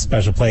 a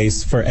special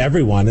place for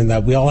everyone and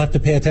that we all have to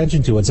pay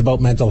attention to. It's about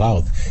mental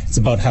health. It's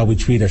about how we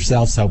treat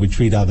ourselves, how we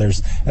treat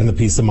others, and the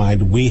peace of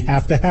mind we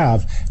have to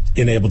have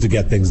in able to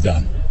get things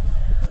done.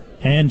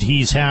 And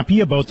he's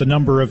happy about the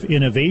number of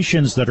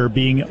innovations that are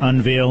being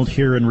unveiled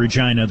here in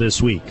Regina this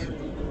week.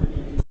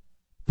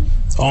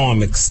 Oh,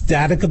 I'm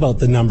ecstatic about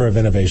the number of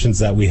innovations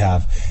that we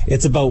have.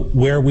 It's about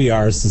where we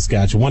are as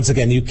Saskatchewan. Once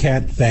again, you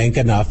can't thank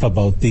enough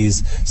about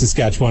these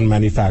Saskatchewan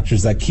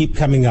manufacturers that keep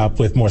coming up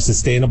with more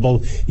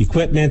sustainable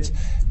equipment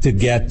to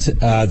get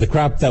the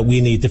crop that we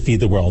need to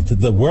feed the world.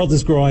 The world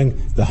is growing,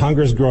 the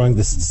hunger is growing,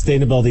 the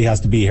sustainability has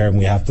to be here, and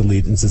we have to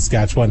lead in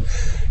Saskatchewan.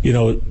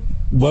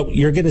 What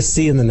you're going to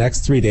see in the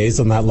next 3 days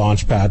on that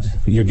launch pad,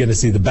 you're going to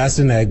see the best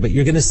in ag, but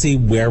you're going to see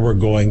where we're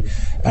going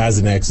as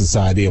an ag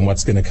society and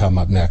what's going to come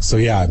up next. So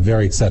yeah, I'm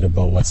very excited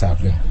about what's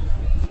happening.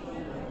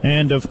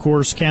 And of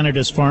course,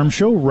 Canada's Farm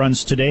Show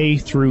runs today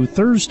through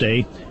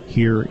Thursday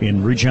here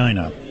in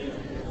Regina.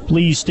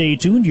 Please stay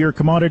tuned. Your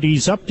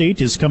commodities update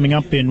is coming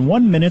up in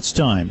 1 minute's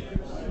time.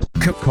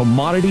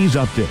 Commodities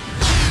update.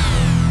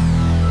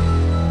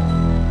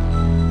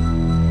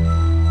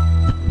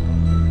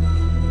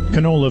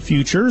 Canola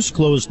futures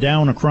closed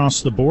down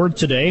across the board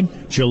today.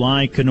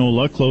 July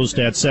canola closed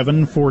at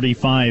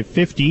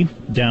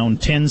 $7.4550, down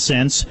 10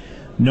 cents.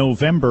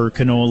 November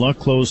canola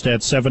closed at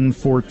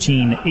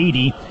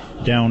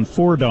 $7.1480, down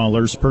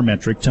 $4 per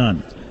metric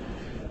ton.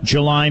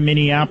 July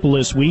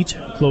Minneapolis wheat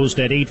closed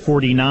at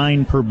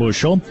 $8.49 per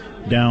bushel,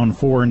 down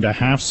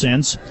 4.5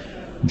 cents.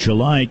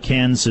 July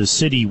Kansas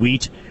City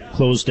wheat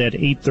closed at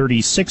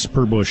 $8.36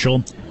 per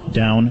bushel,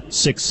 down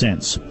 6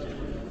 cents.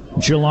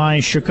 July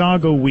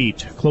Chicago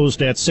wheat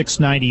closed at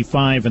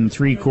 $6.95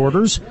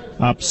 3/4,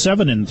 up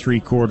 7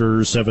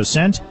 3/4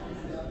 cents.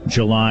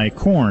 July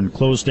corn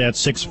closed at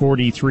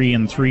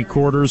 $6.43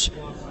 3/4,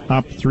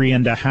 up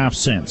 3.5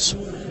 cents.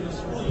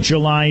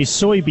 July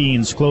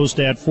soybeans closed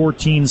at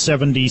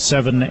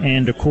 $14.77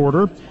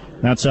 1/4.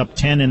 That's up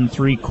 10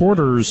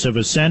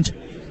 3/4 cents.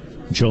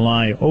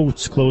 July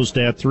oats closed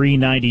at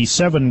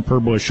 $3.97 per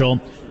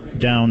bushel,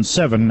 down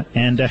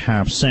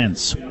 7.5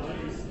 cents.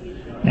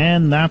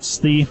 And that's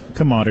the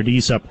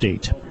commodities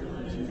update.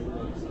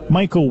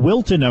 Michael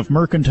Wilton of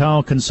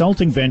Mercantile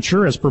Consulting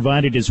Venture has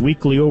provided his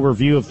weekly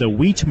overview of the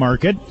wheat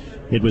market.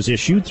 It was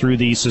issued through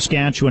the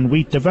Saskatchewan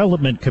Wheat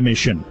Development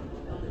Commission.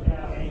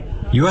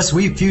 U.S.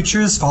 wheat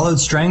futures followed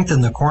strength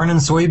in the corn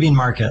and soybean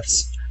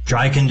markets.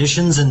 Dry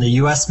conditions in the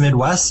U.S.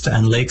 Midwest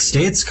and Lake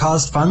States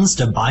caused funds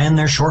to buy in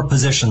their short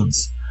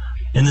positions.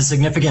 In the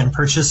significant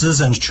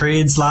purchases and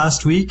trades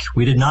last week,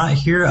 we did not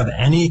hear of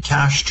any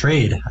cash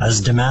trade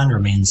as demand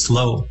remained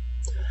slow.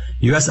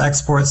 U.S.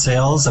 export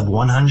sales of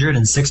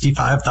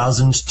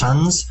 165,000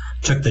 tons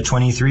took the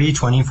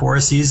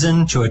 23-24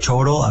 season to a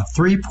total of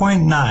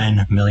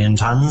 3.9 million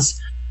tons,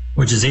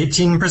 which is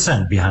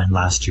 18% behind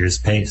last year's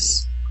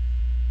pace.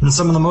 And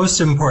some of the most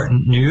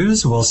important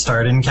news will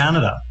start in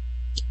Canada.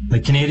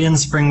 The Canadian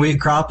spring wheat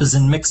crop is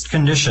in mixed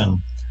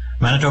condition.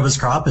 Manitoba's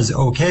crop is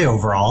okay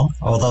overall,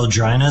 although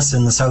dryness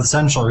in the south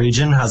central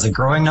region has a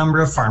growing number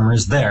of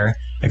farmers there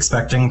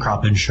expecting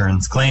crop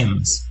insurance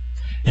claims.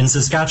 In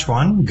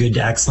Saskatchewan, good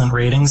to excellent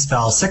ratings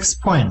fell 6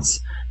 points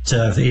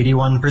to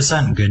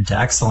 81% good to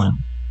excellent.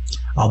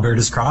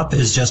 Alberta's crop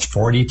is just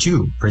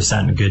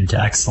 42% good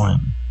to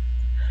excellent.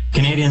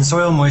 Canadian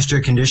soil moisture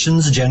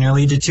conditions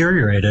generally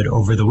deteriorated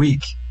over the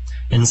week.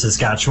 In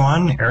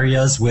Saskatchewan,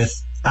 areas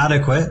with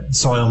adequate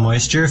soil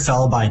moisture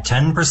fell by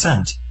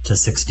 10% to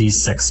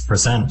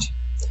 66%.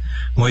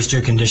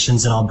 Moisture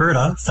conditions in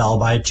Alberta fell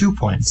by 2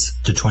 points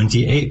to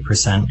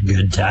 28%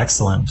 good to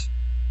excellent.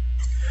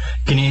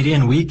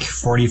 Canadian week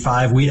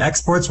 45 wheat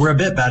exports were a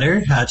bit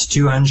better at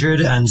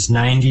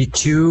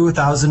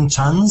 292,000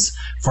 tons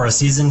for a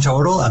season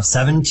total of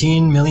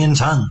 17 million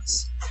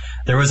tons.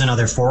 There was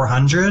another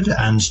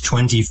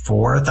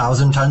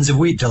 424,000 tons of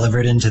wheat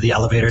delivered into the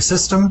elevator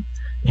system,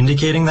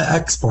 indicating that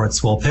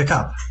exports will pick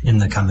up in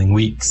the coming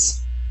weeks.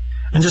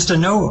 And just a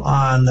note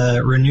on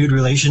the renewed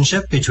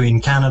relationship between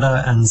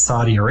Canada and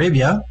Saudi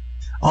Arabia.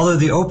 Although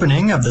the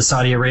opening of the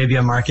Saudi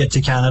Arabia market to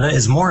Canada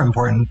is more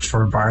important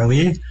for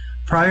barley,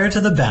 prior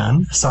to the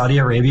ban, Saudi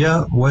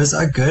Arabia was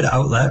a good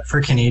outlet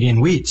for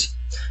Canadian wheat.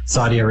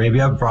 Saudi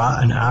Arabia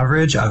brought an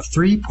average of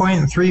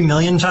 3.3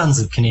 million tons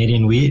of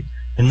Canadian wheat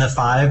in the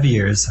 5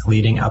 years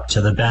leading up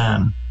to the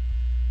ban.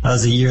 That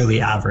was a yearly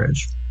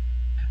average.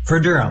 For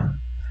durum,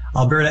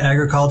 Alberta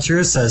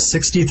Agriculture says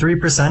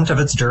 63% of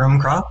its durum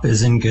crop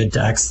is in good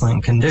to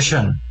excellent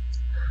condition.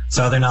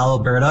 Southern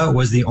Alberta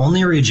was the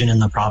only region in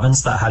the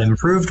province that had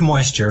improved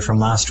moisture from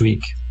last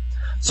week.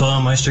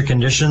 Soil moisture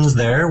conditions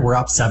there were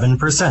up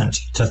 7%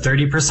 to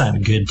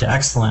 30% good to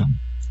excellent.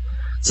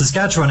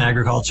 Saskatchewan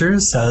Agriculture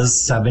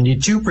says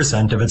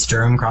 72% of its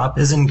durum crop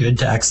is in good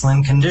to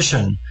excellent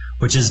condition,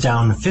 which is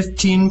down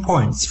 15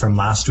 points from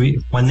last week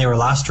when they were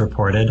last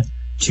reported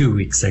 2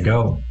 weeks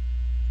ago.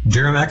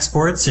 Durum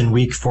exports in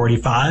week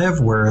 45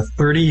 were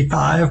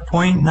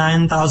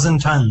 35.9 thousand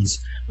tons,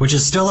 which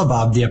is still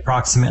above the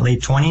approximately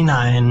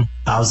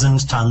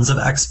 29,000 tons of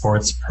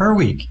exports per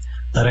week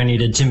that are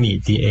needed to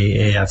meet the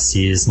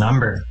AAFC's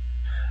number.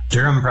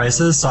 Durum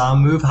prices saw a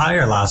move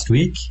higher last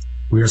week.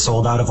 We were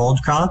sold out of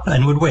old crop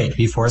and would wait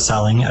before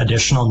selling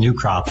additional new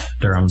crop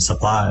durum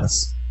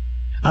supplies.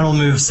 And we'll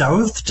move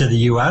south to the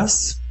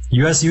U.S.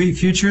 U.S. wheat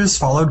futures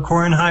followed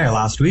corn higher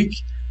last week.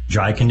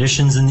 Dry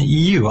conditions in the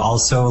EU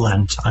also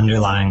lent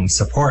underlying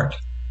support.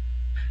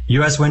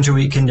 U.S. winter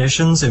wheat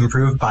conditions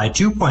improved by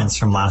 2 points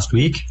from last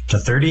week to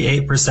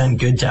 38%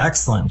 good to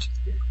excellent.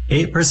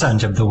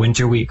 8% of the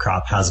winter wheat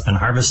crop has been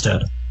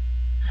harvested.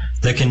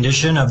 The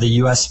condition of the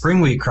U.S.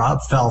 spring wheat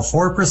crop fell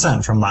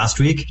 4% from last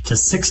week to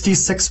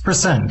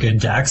 66%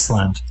 good to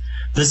excellent.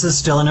 This is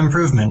still an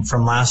improvement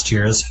from last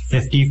year's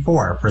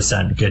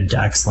 54% good to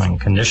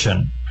excellent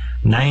condition.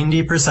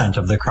 90%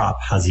 of the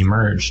crop has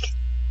emerged.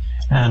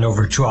 And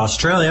over to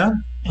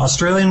Australia.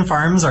 Australian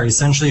farms are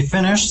essentially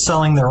finished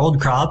selling their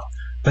old crop,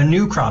 but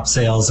new crop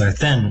sales are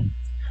thin.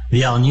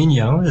 The El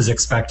Niño is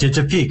expected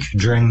to peak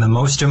during the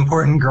most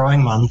important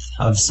growing month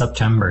of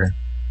September.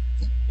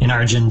 In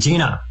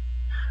Argentina,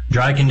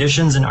 dry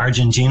conditions in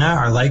Argentina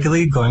are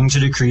likely going to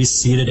decrease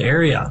seeded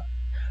area.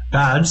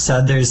 BAD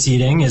said their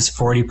seeding is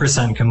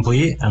 40%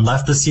 complete and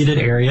left the seeded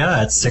area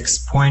at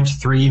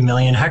 6.3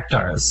 million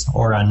hectares,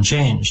 or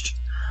unchanged.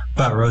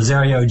 But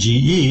Rosario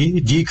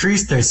GE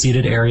decreased their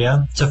seeded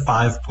area to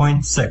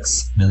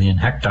 5.6 million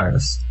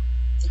hectares.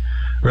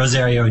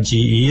 Rosario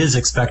GE is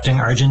expecting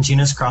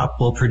Argentina's crop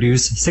will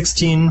produce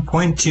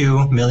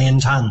 16.2 million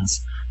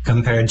tons,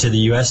 compared to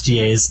the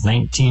USDA's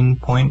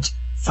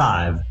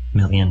 19.5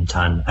 million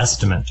ton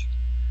estimate.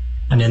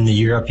 And in the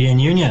European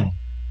Union,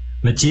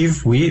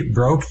 Matif wheat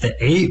broke the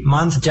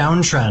 8-month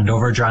downtrend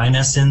over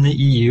dryness in the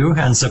EU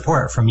and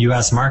support from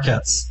US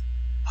markets.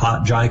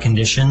 Hot, dry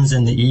conditions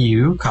in the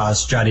EU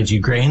caused Strategy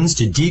Grains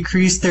to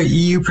decrease their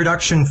EU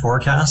production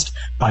forecast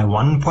by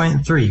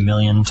 1.3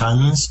 million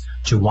tons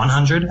to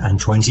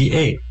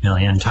 128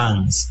 million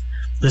tons.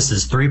 This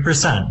is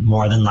 3%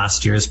 more than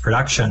last year's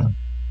production.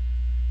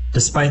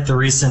 Despite the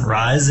recent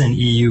rise in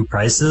EU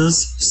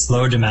prices,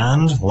 slow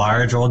demand,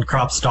 large old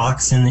crop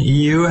stocks in the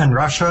EU and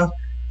Russia,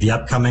 the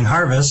upcoming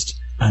harvest,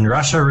 and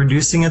Russia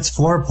reducing its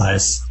floor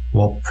price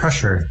will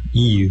pressure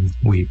EU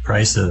wheat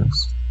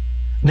prices.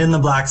 And in the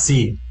Black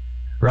Sea,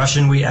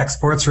 Russian wheat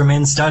exports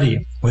remain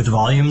steady, with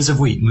volumes of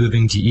wheat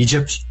moving to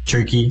Egypt,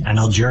 Turkey, and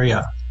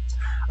Algeria.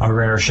 A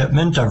rare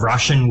shipment of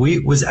Russian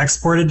wheat was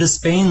exported to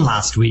Spain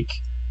last week.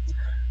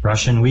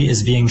 Russian wheat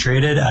is being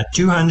traded at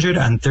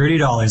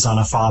 $230 on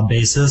a FOB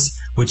basis,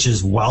 which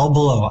is well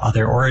below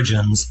other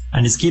origins,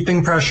 and is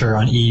keeping pressure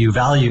on EU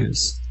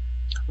values.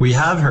 We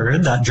have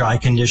heard that dry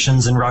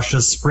conditions in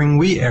Russia's spring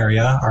wheat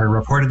area are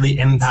reportedly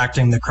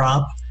impacting the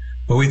crop,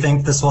 but we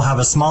think this will have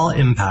a small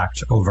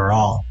impact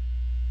overall.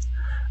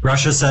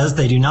 Russia says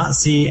they do not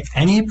see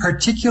any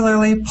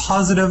particularly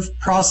positive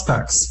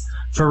prospects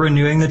for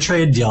renewing the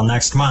trade deal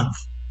next month.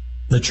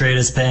 The trade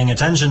is paying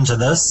attention to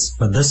this,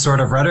 but this sort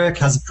of rhetoric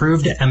has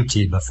proved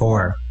empty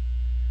before.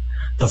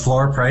 The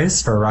floor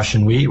price for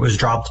Russian wheat was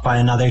dropped by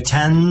another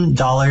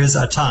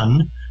 $10 a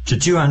ton to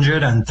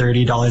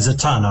 $230 a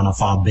ton on a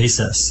FOB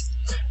basis.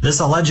 This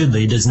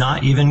allegedly does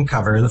not even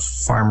cover the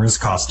farmer's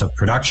cost of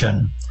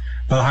production,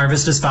 but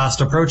harvest is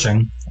fast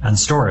approaching and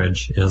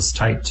storage is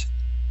tight.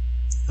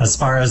 As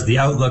far as the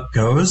outlook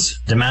goes,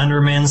 demand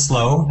remains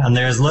slow and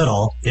there is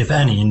little, if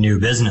any, new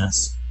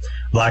business.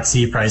 Black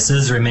Sea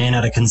prices remain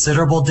at a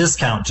considerable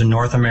discount to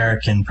North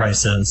American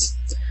prices.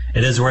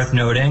 It is worth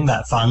noting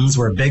that funds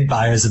were big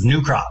buyers of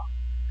new crop.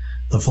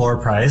 The floor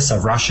price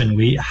of Russian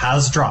wheat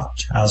has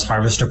dropped as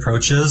harvest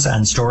approaches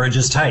and storage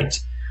is tight.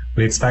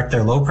 We expect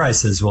their low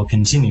prices will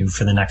continue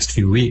for the next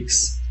few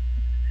weeks.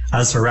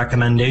 As for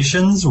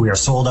recommendations, we are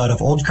sold out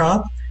of old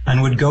crop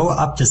and would go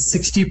up to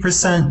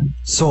 60%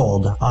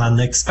 sold on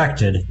the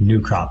expected new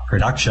crop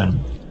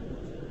production.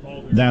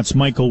 That's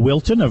Michael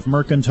Wilton of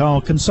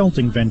Mercantile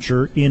Consulting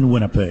Venture in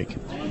Winnipeg.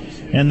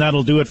 And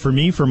that'll do it for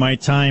me for my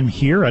time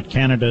here at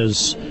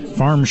Canada's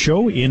Farm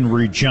Show in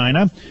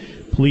Regina.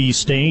 Please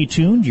stay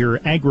tuned. Your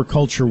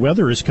agriculture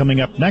weather is coming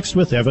up next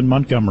with Evan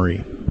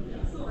Montgomery.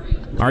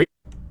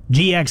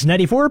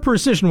 GX94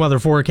 Precision Weather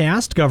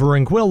Forecast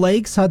covering Quill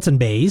Lakes, Hudson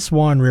Bay,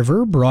 Swan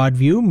River,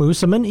 Broadview,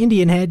 Moosomin,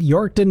 Indian Head,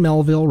 Yorkton,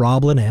 Melville,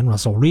 Roblin, and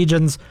Russell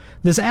regions.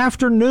 This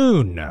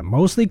afternoon,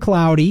 mostly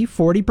cloudy,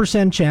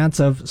 40% chance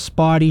of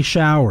spotty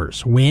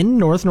showers. Wind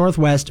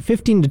north-northwest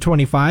 15 to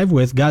 25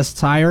 with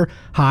gusts higher,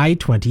 high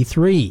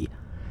 23.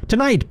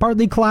 Tonight,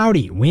 partly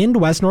cloudy,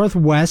 wind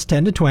west-northwest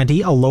 10 to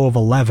 20, a low of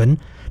 11.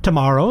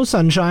 Tomorrow,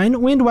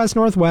 sunshine, wind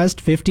west-northwest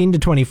 15 to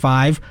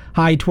 25,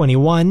 high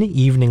 21,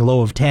 evening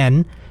low of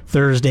 10.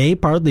 Thursday,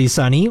 partly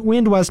sunny,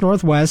 wind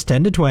west-northwest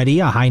 10 to 20,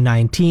 a high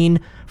 19.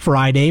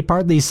 Friday,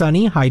 partly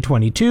sunny, high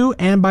 22,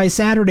 and by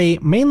Saturday,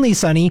 mainly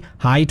sunny,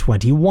 high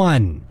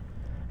 21.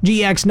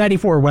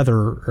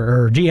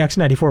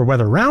 GX94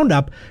 weather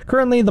roundup.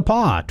 Currently the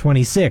Paw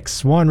 26,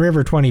 Swan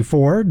River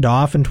 24,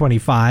 Dauphin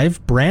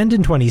 25,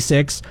 Brandon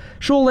 26,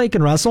 Shoal Lake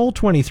and Russell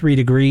 23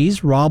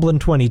 degrees, Roblin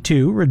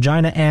 22,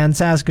 Regina and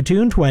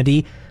Saskatoon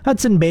 20,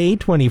 Hudson Bay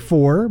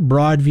 24,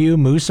 Broadview,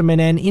 Moosomin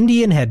and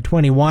Indian Head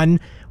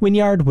 21,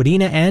 Wynyard,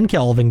 Wadena and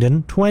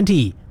Kelvington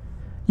 20.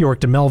 York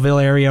to Melville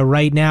area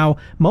right now,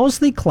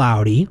 mostly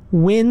cloudy,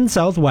 wind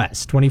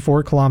southwest,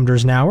 24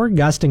 kilometers an hour,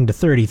 gusting to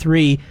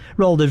 33,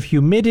 relative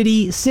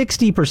humidity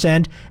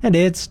 60%, and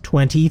it's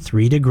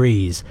 23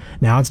 degrees.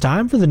 Now it's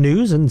time for the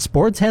news and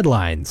sports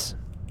headlines.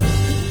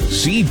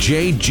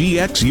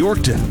 CJGX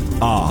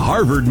Yorkton, a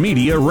Harvard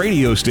Media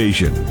radio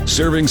station,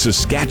 serving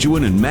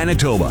Saskatchewan and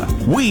Manitoba.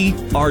 We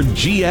are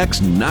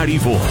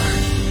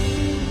GX94.